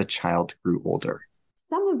as the child grew older?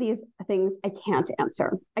 Some of these things I can't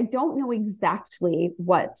answer. I don't know exactly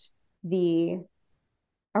what the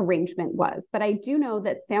arrangement was, but I do know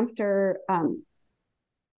that Samter, from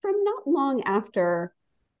not long after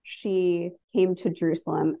she came to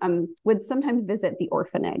Jerusalem, would sometimes visit the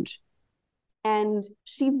orphanage. And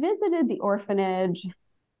she visited the orphanage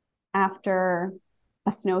after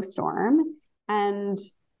a snowstorm. And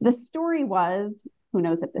the story was, who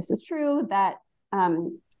knows if this is true, that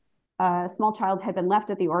a small child had been left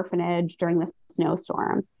at the orphanage during the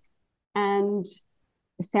snowstorm. And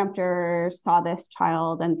Samter saw this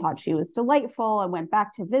child and thought she was delightful and went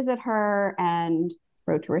back to visit her and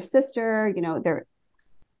wrote to her sister,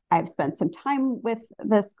 I've spent some time with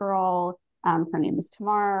this girl. Her name is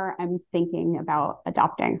Tamar. I'm thinking about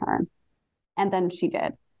adopting her. And then she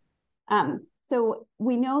did. So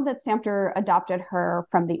we know that Samter adopted her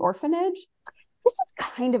from the orphanage. This is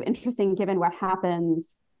kind of interesting given what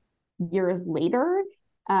happens years later,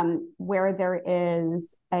 where there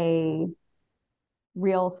is a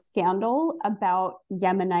real scandal about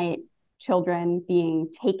Yemenite children being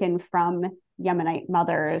taken from Yemenite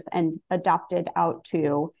mothers and adopted out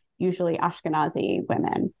to usually Ashkenazi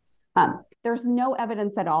women. There's no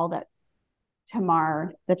evidence at all that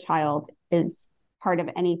Tamar, the child, is part of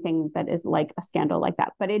anything that is like a scandal like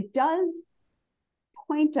that. But it does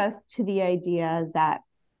point us to the idea that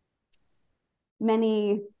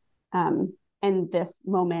many in this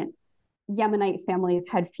moment Yemenite families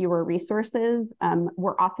had fewer resources,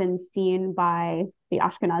 were often seen by the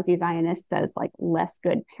Ashkenazi Zionists as like less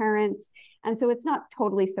good parents. And so it's not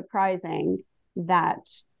totally surprising that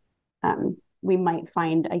we might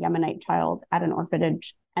find a Yemenite child at an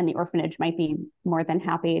orphanage, and the orphanage might be more than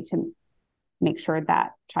happy to make sure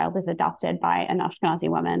that child is adopted by an Ashkenazi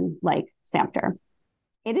woman like Samter.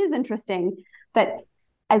 It is interesting that,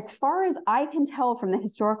 as far as I can tell from the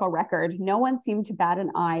historical record, no one seemed to bat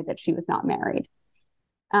an eye that she was not married.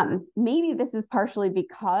 Maybe this is partially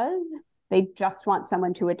because they just want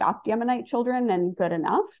someone to adopt Yemenite children and good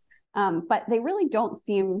enough, but they really don't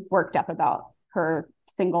seem worked up about her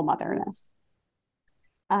single motherness.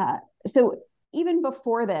 So even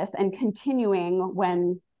before this and continuing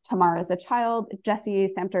when Tamar is a child, Jessie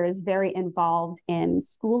Samter is very involved in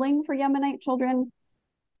schooling for Yemenite children.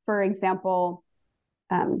 For example,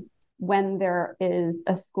 when there is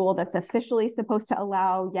a school that's officially supposed to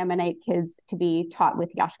allow Yemenite kids to be taught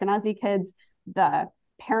with Ashkenazi kids, the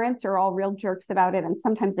parents are all real jerks about it, and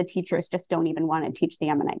sometimes the teachers just don't even want to teach the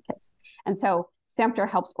Yemenite kids. And so Samter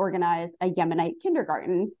helps organize a Yemenite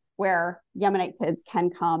kindergarten where Yemenite kids can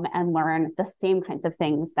come and learn the same kinds of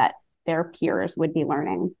things that their peers would be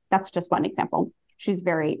learning. That's just one example. She's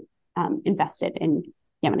very invested in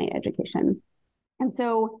Yemenite education. And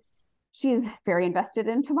so she's very invested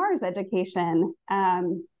in Tamar's education.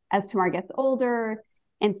 As Tamar gets older,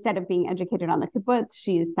 instead of being educated on the kibbutz,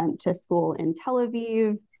 she's sent to school in Tel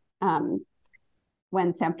Aviv.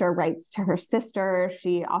 When Samter writes to her sister,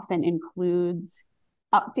 she often includes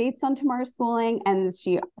updates on Tamar's schooling, and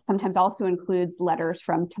she sometimes also includes letters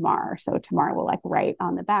from Tamar. So Tamar will like write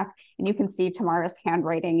on the back, and you can see Tamar's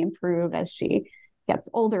handwriting improve as she gets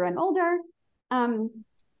older and older.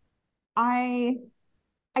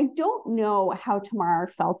 I don't know how Tamar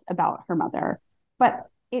felt about her mother, but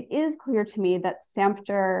it is clear to me that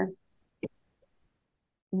Samter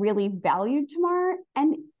really valued Tamar.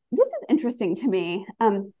 And this is interesting to me.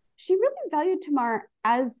 She really valued Tamar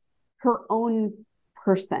as her own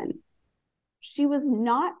person. She was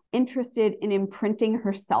not interested in imprinting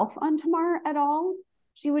herself on Tamar at all.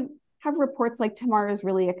 She would have reports like, Tamar is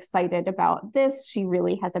really excited about this. She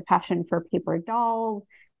really has a passion for paper dolls.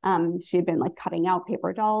 She had been like cutting out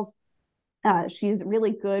paper dolls. She's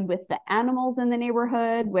really good with the animals in the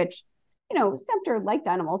neighborhood, which, you know, Samter liked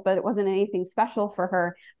animals, but it wasn't anything special for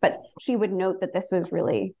her. But she would note that this was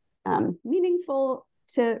really meaningful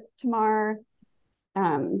to Tamar.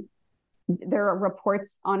 There are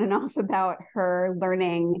reports on and off about her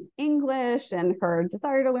learning English and her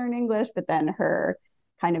desire to learn English, but then her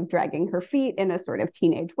kind of dragging her feet in a sort of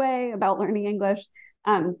teenage way about learning English.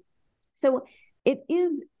 So it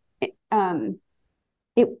is,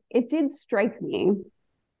 it did strike me,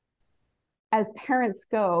 as parents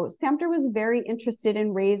go, Samter was very interested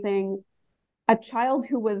in raising a child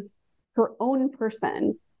who was her own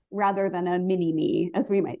person rather than a mini-me, as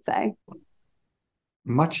we might say.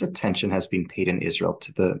 Much attention has been paid in Israel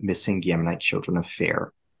to the missing Yemenite children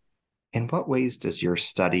affair. In what ways does your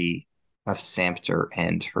study of Samter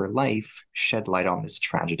and her life shed light on this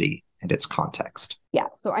tragedy and its context? Yeah,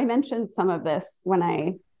 so I mentioned some of this when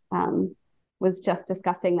I was just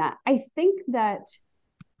discussing that. I think that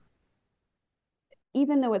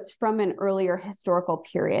even though it's from an earlier historical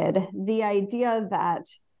period, the idea that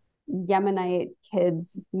Yemenite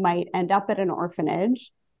kids might end up at an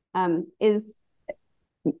orphanage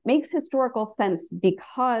makes historical sense,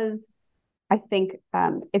 because I think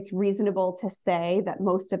it's reasonable to say that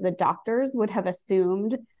most of the doctors would have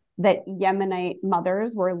assumed that Yemenite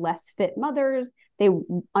mothers were less fit mothers. They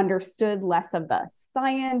understood less of the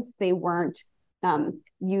science. They weren't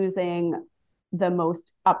using the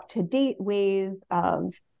most up-to-date ways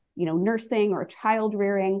of, you know, nursing or child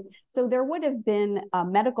rearing. So there would have been a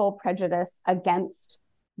medical prejudice against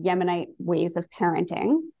Yemenite ways of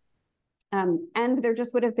parenting. And there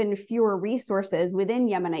just would have been fewer resources within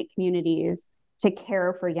Yemenite communities to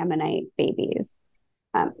care for Yemenite babies.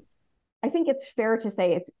 I think it's fair to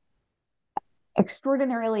say it's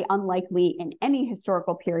extraordinarily unlikely in any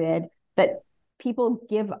historical period that people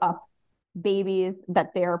give up babies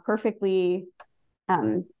that they're perfectly,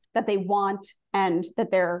 that they want and that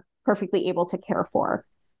they're perfectly able to care for.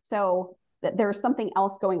 So that there's something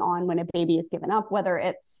else going on when a baby is given up, whether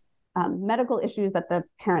it's medical issues that the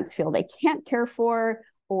parents feel they can't care for,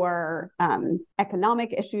 or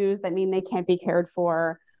economic issues that mean they can't be cared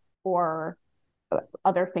for, or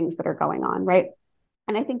other things that are going on, right?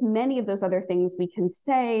 And I think many of those other things we can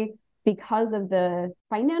say because of the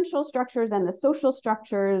financial structures and the social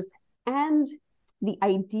structures and the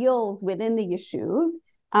ideals within the yeshuv,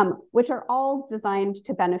 which are all designed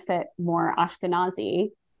to benefit more Ashkenazi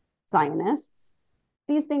Zionists,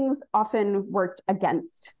 these things often worked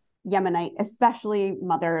against Yemenite, especially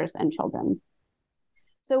mothers and children.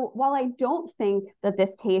 So while I don't think that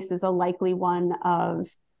this case is a likely one of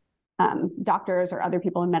doctors or other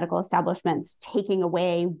people in medical establishments taking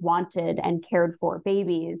away wanted and cared for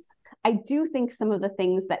babies, I do think some of the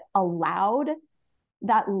things that allowed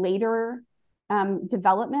that later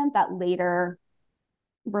development, that later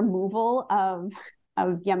removal of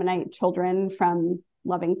Yemenite children from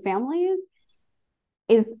loving families,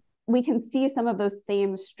 is we can see some of those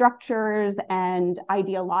same structures and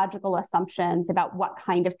ideological assumptions about what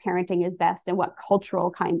kind of parenting is best and what cultural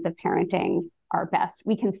kinds of parenting are best.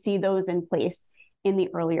 We can see those in place in the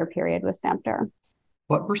earlier period with Samter.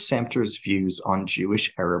 What were Samter's views on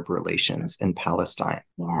Jewish-Arab relations in Palestine?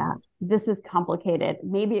 Yeah, this is complicated.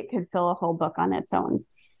 Maybe it could fill a whole book on its own.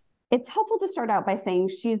 It's helpful to start out by saying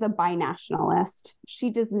she's a binationalist.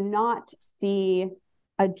 She does not see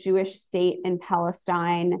a Jewish state in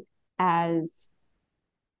Palestine as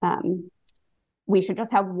we should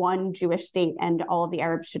just have one Jewish state and all of the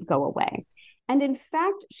Arabs should go away. And in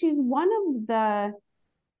fact, she's one of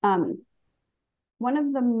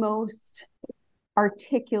the most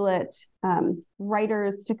articulate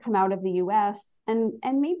writers to come out of the US and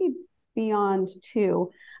maybe beyond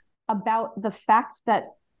too, about the fact that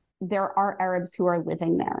there are Arabs who are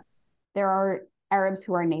living there. There are Arabs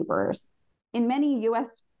who are neighbors. In many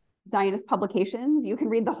US Zionist publications, you can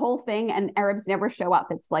read the whole thing and Arabs never show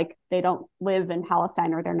up. It's like they don't live in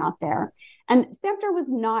Palestine or they're not there. And Samter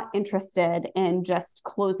was not interested in just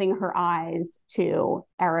closing her eyes to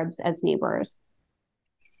Arabs as neighbors.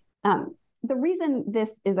 The reason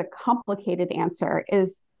this is a complicated answer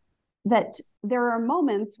is that there are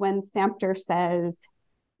moments when Samter says,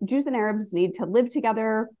 Jews and Arabs need to live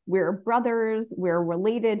together. We're brothers. We're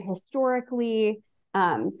related historically.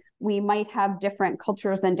 We might have different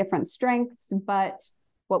cultures and different strengths, but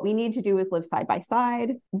what we need to do is live side by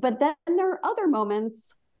side. But then there are other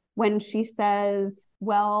moments when she says,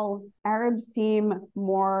 well, Arabs seem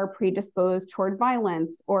more predisposed toward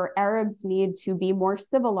violence, or Arabs need to be more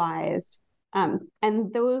civilized. And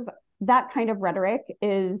that kind of rhetoric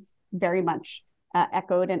is very much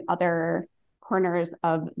echoed in other corners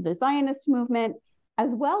of the Zionist movement,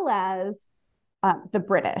 as well as the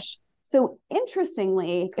British. So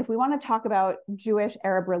interestingly, if we want to talk about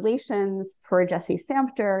Jewish-Arab relations for Jessie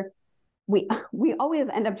Samter, we always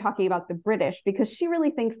end up talking about the British because she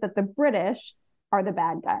really thinks that the British are the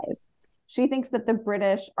bad guys. She thinks that the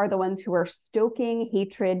British are the ones who are stoking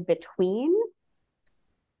hatred between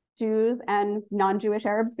Jews and non-Jewish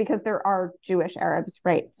Arabs, because there are Jewish Arabs,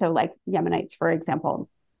 right? So like Yemenites, for example.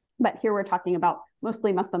 But here we're talking about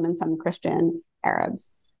mostly Muslim and some Christian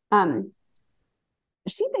Arabs.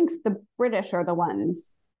 She thinks the British are the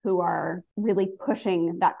ones who are really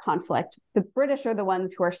pushing that conflict. The British are the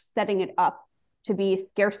ones who are setting it up to be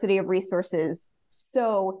scarcity of resources.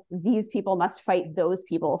 So these people must fight those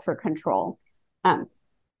people for control.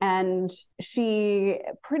 And she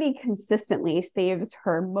pretty consistently saves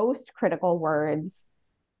her most critical words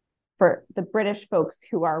for the British folks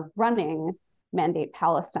who are running Mandate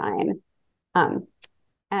Palestine.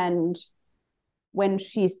 And when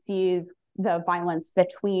she sees the violence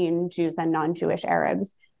between Jews and non-Jewish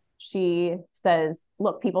Arabs, she says,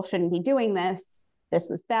 look, people shouldn't be doing this. This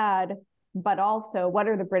was bad. But also, what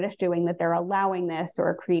are the British doing that they're allowing this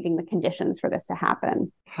or creating the conditions for this to happen?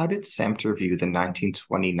 How did Samter view the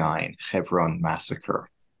 1929 Hebron massacre?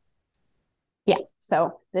 Yeah,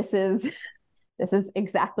 so this is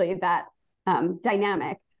exactly that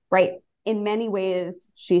dynamic, right? In many ways,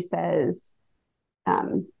 she says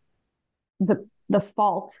the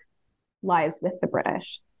fault lies with the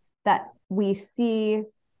British, that we see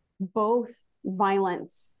both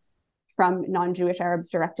violence from non-Jewish Arabs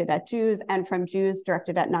directed at Jews and from Jews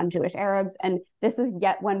directed at non-Jewish Arabs. And this is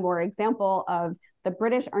yet one more example of the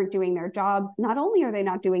British aren't doing their jobs. Not only are they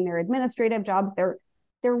not doing their administrative jobs, they're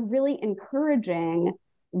really encouraging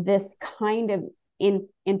this kind of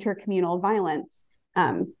intercommunal violence.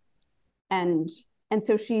 And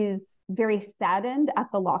so she's very saddened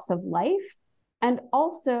at the loss of life and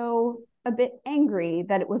also a bit angry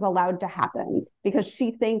that it was allowed to happen because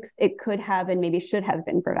she thinks it could have and maybe should have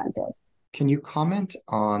been prevented. Can you comment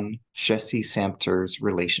on Jessie Samter's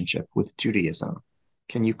relationship with Judaism?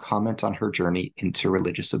 Can you comment on her journey into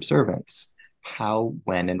religious observance? How,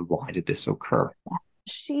 when, and why did this occur?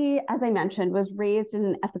 She, as I mentioned, was raised in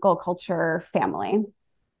an ethical culture family.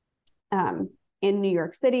 In New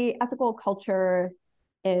York City, ethical culture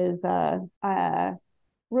is a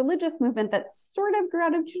religious movement that sort of grew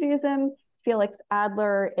out of Judaism. Felix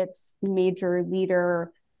Adler, its major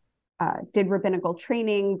leader, did rabbinical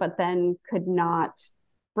training, but then could not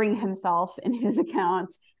bring himself in his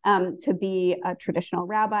account to be a traditional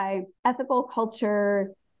rabbi. Ethical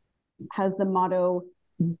culture has the motto,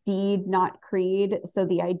 deed, not creed. So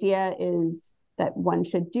the idea is that one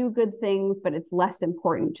should do good things, but it's less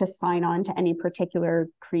important to sign on to any particular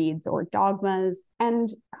creeds or dogmas. And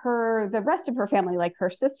the rest of her family, like her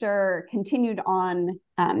sister, continued on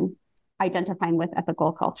identifying with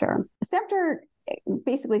ethical culture. Samter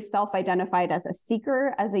basically self-identified as a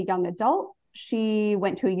seeker as a young adult. She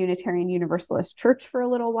went to a Unitarian Universalist church for a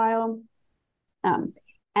little while.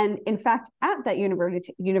 And in fact, at that Unitarian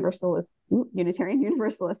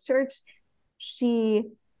Universalist church, she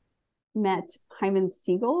met Hyman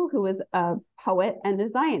Siegel, who was a poet and a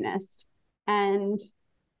Zionist. And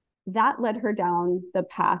that led her down the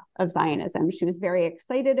path of Zionism. She was very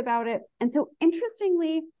excited about it. And so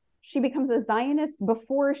interestingly, she becomes a Zionist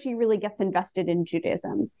before she really gets invested in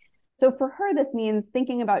Judaism. So for her, this means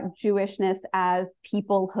thinking about Jewishness as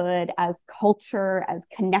peoplehood, as culture, as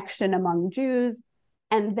connection among Jews.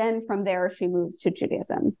 And then from there, she moves to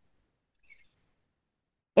Judaism.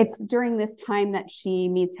 It's during this time that she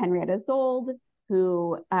meets Henrietta Zold,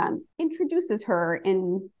 who introduces her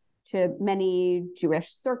into many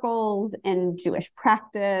Jewish circles and Jewish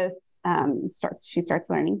practice. She starts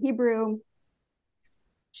learning Hebrew.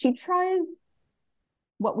 She tries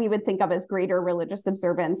what we would think of as greater religious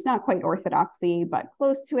observance, not quite orthodoxy, but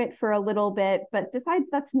close to it for a little bit, but decides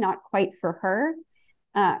that's not quite for her.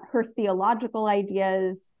 Her theological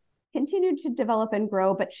ideas continued to develop and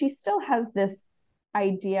grow, but she still has this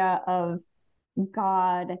idea of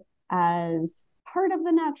God as part of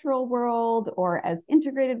the natural world or as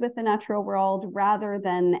integrated with the natural world rather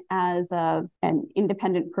than as an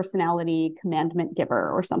independent personality commandment giver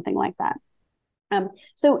or something like that.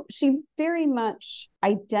 So she very much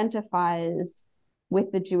identifies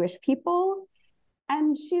with the Jewish people,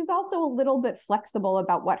 and she's also a little bit flexible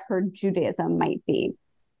about what her Judaism might be.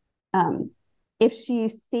 If she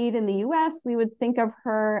stayed in the US, we would think of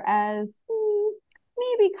her as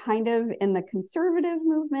maybe kind of in the conservative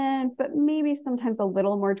movement, but maybe sometimes a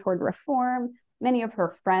little more toward reform. Many of her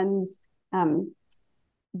friends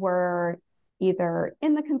were either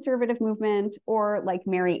in the conservative movement or, like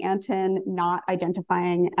Mary Anton, not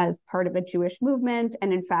identifying as part of a Jewish movement,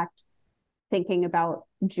 and in fact, thinking about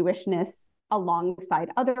Jewishness alongside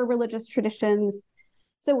other religious traditions.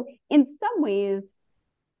 So in some ways,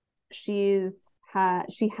 she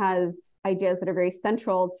has ideas that are very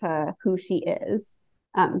central to who she is,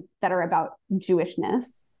 that are about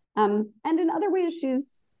Jewishness. And in other ways,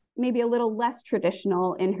 she's maybe a little less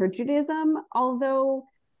traditional in her Judaism, although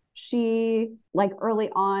she, like early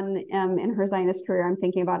on in her Zionist career, I'm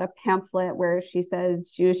thinking about a pamphlet where she says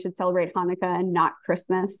Jews should celebrate Hanukkah and not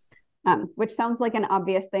Christmas, which sounds like an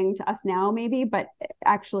obvious thing to us now, maybe, but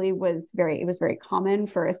actually it was very common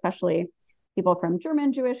for especially people from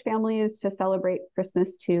German Jewish families to celebrate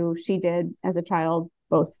Christmas too. She did as a child,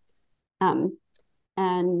 both.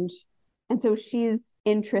 And so she's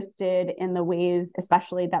interested in the ways,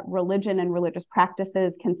 especially that religion and religious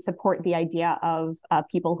practices can support the idea of a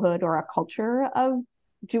peoplehood or a culture of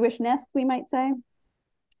Jewishness, we might say.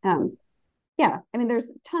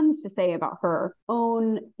 There's tons to say about her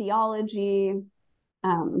own theology,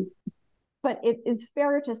 but it is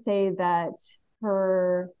fair to say that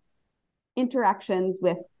her interactions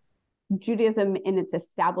with Judaism in its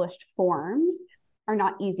established forms are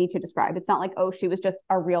not easy to describe. It's not like, oh, she was just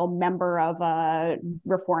a real member of a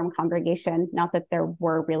Reform congregation, not that there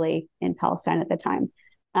were really in Palestine at the time.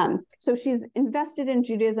 So she's invested in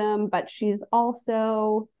Judaism, but she's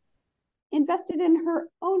also invested in her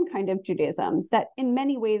own kind of Judaism that in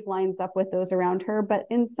many ways lines up with those around her, but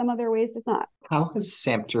in some other ways does not. How has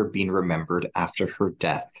Samter been remembered after her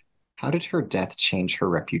death? How did her death change her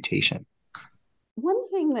reputation? One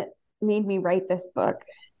thing that made me write this book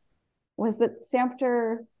was that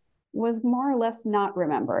Samter was more or less not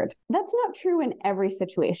remembered. That's not true in every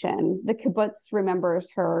situation. The kibbutz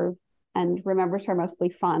remembers her and remembers her mostly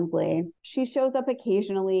fondly. She shows up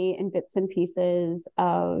occasionally in bits and pieces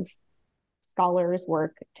of scholars'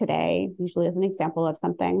 work today, usually as an example of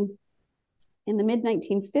something. In the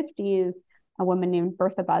mid-1950s, a woman named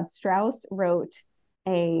Bertha Bad Strauss wrote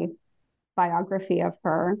a biography of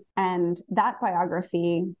her, and that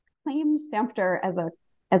biography claims Samter as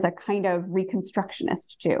a kind of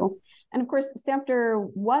Reconstructionist Jew. And of course, Samter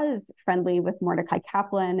was friendly with Mordecai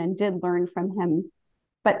Kaplan and did learn from him.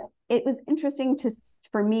 But it was interesting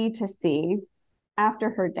for me to see after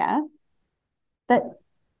her death that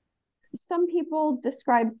some people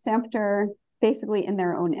described Samter basically in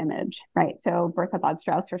their own image, right? So Bertha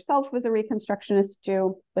Bad-Strauss herself was a Reconstructionist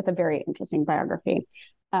Jew with a very interesting biography.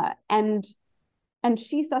 And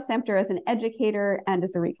she saw Samter as an educator and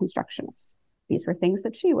as a Reconstructionist. These were things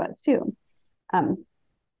that she was too.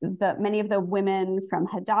 Many of the women from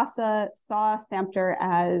Hadassah saw Samter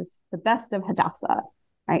as the best of Hadassah,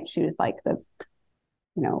 right? She was like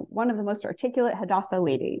one of the most articulate Hadassah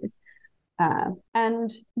ladies.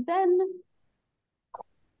 And then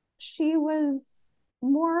she was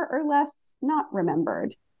more or less not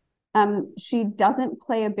remembered. She doesn't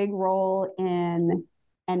play a big role in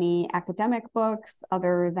any academic books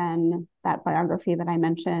other than that biography that I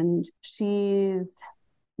mentioned. She's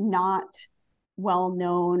not well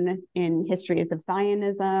known in histories of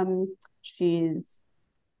Zionism. She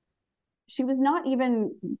was not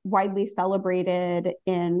even widely celebrated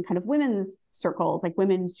in kind of women's circles, like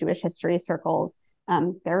women's Jewish history circles.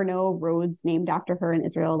 There are no roads named after her in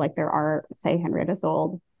Israel like there are, say, Henrietta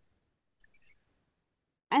Szold.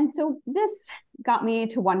 And so this got me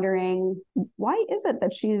to wondering, why is it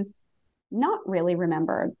that she's not really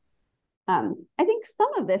remembered? I think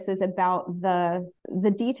some of this is about the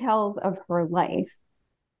details of her life.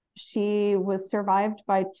 She was survived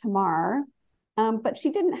by Tamar, but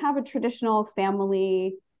she didn't have a traditional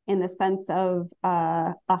family in the sense of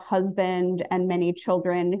a husband and many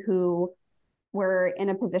children who were in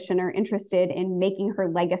a position or interested in making her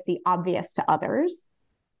legacy obvious to others.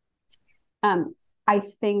 I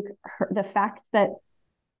think the fact that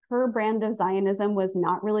her brand of Zionism was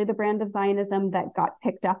not really the brand of Zionism that got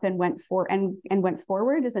picked up and went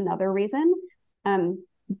forward is another reason,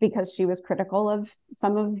 because she was critical of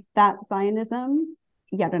some of that Zionism.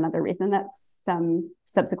 Yet another reason that some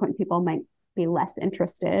subsequent people might be less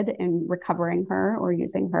interested in recovering her or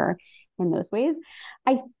using her in those ways,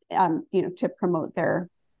 to promote their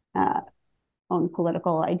own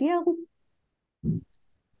political ideals.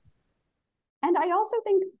 And I also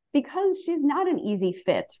think because she's not an easy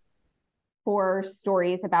fit for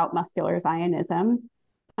stories about muscular Zionism,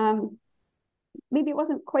 maybe it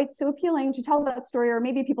wasn't quite so appealing to tell that story, or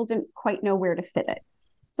maybe people didn't quite know where to fit it.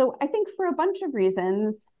 So I think for a bunch of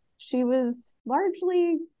reasons, she was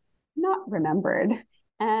largely not remembered.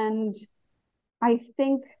 And I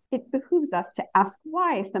think it behooves us to ask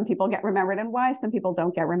why some people get remembered and why some people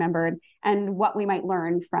don't get remembered, and what we might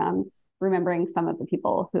learn from remembering some of the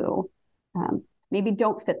people who maybe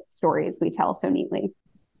don't fit stories we tell so neatly.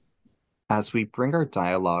 As we bring our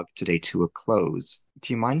dialogue today to a close,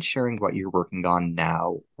 do you mind sharing what you're working on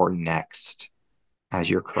now or next as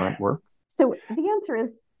your current work? So the answer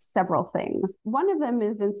is several things. One of them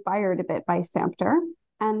is inspired a bit by Samter,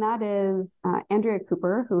 and that is Andrea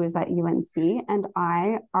Cooper, who is at UNC, and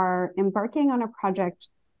I are embarking on a project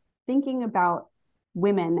thinking about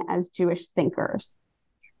women as Jewish thinkers.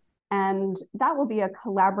 And that will be a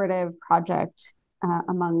collaborative project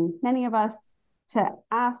among many of us to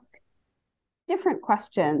ask different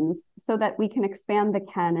questions so that we can expand the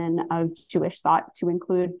canon of Jewish thought to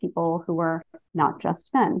include people who are not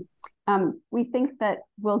just men. We think that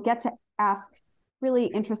we'll get to ask really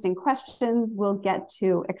interesting questions. We'll get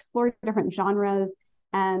to explore different genres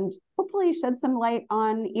and hopefully shed some light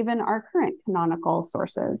on even our current canonical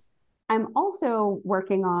sources. I'm also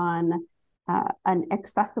working on an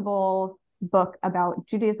accessible book about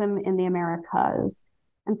Judaism in the Americas.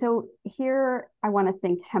 And so here I want to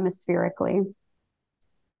think hemispherically.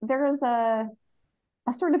 There's a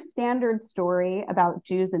sort of standard story about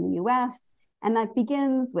Jews in the US, and that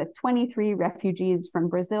begins with 23 refugees from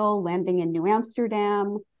Brazil landing in New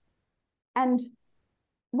Amsterdam. And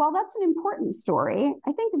while that's an important story,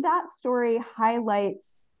 I think that story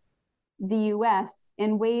highlights the US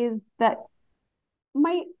in ways that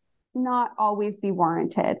might not always be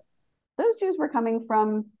warranted. Those Jews were coming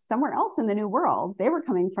from somewhere else in the New World. They were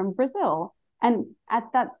coming from Brazil. And at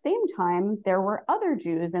that same time, there were other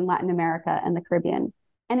Jews in Latin America and the Caribbean.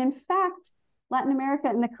 And in fact, Latin America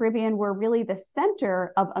and the Caribbean were really the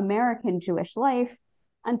center of American Jewish life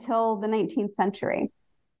until the 19th century.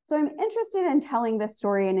 So I'm interested in telling this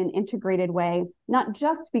story in an integrated way, not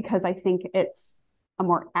just because I think it's a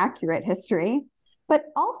more accurate history, but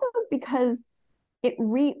also because it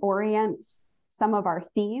reorients some of our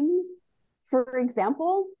themes. For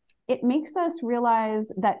example, it makes us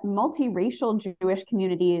realize that multiracial Jewish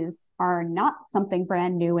communities are not something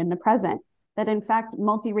brand new in the present, that in fact,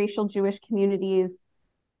 multiracial Jewish communities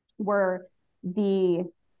were the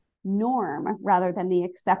norm rather than the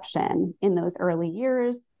exception in those early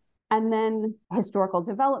years. And then historical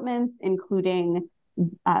developments, including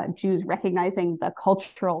Jews recognizing the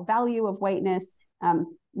cultural value of whiteness,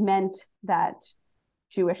 meant that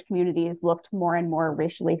Jewish communities looked more and more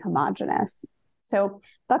racially homogenous. So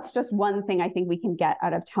that's just one thing I think we can get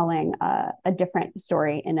out of telling a different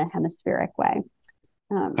story in a hemispheric way.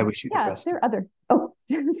 I wish you the best. There are other. Oh,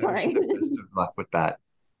 sorry. I wish you the best of luck with that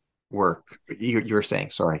work. You were saying,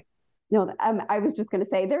 sorry. No, I was just going to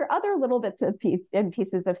say there are other little bits of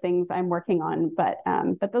pieces of things I'm working on, but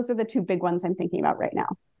those are the two big ones I'm thinking about right now.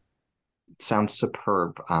 Sounds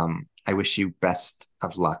superb. I wish you best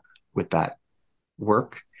of luck with that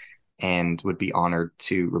work, and would be honored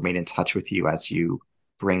to remain in touch with you as you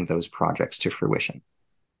bring those projects to fruition.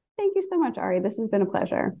 Thank you so much, Ari. This has been a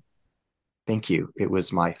pleasure. Thank you. It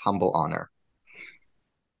was my humble honor.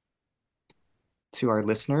 To our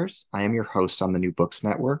listeners, I am your host on the New Books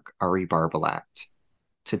Network, Ari Barbalat.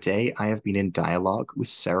 Today, I have been in dialogue with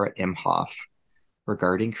Sarah Imhoff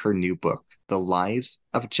regarding her new book, The Lives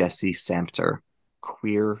of Jesse Samter,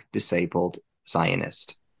 Queer Disabled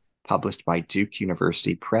Zionist, published by Duke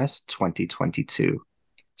University Press 2022.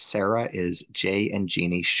 Sarah is J. and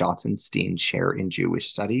Jeannie Schottenstein Chair in Jewish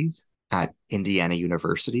Studies at Indiana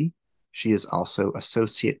University. She is also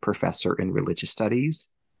Associate Professor in Religious Studies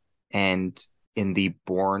and in the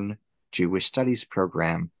Born Jewish Studies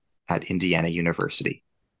program at Indiana University.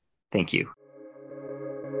 Thank you.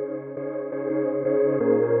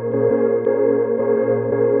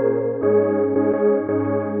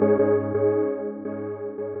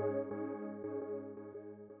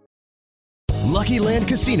 Lucky Land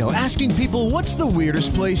Casino, asking people, what's the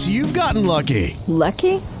weirdest place you've gotten lucky?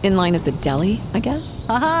 Lucky? In line at the deli, I guess?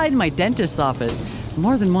 Aha, in my dentist's office.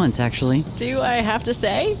 More than once, actually. Do I have to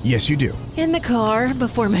say? Yes, you do. In the car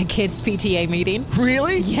before my kids' PTA meeting.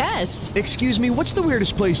 Really? Yes. Excuse me, what's the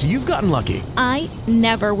weirdest place you've gotten lucky? I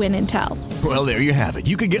never win and tell. Well, there you have it.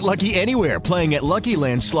 You can get lucky anywhere, playing at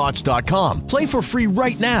LuckyLandSlots.com. Play for free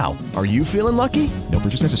right now. Are you feeling lucky? No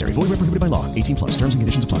purchase necessary. Void where prohibited by law. 18+. Terms and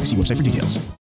conditions apply. See website for details.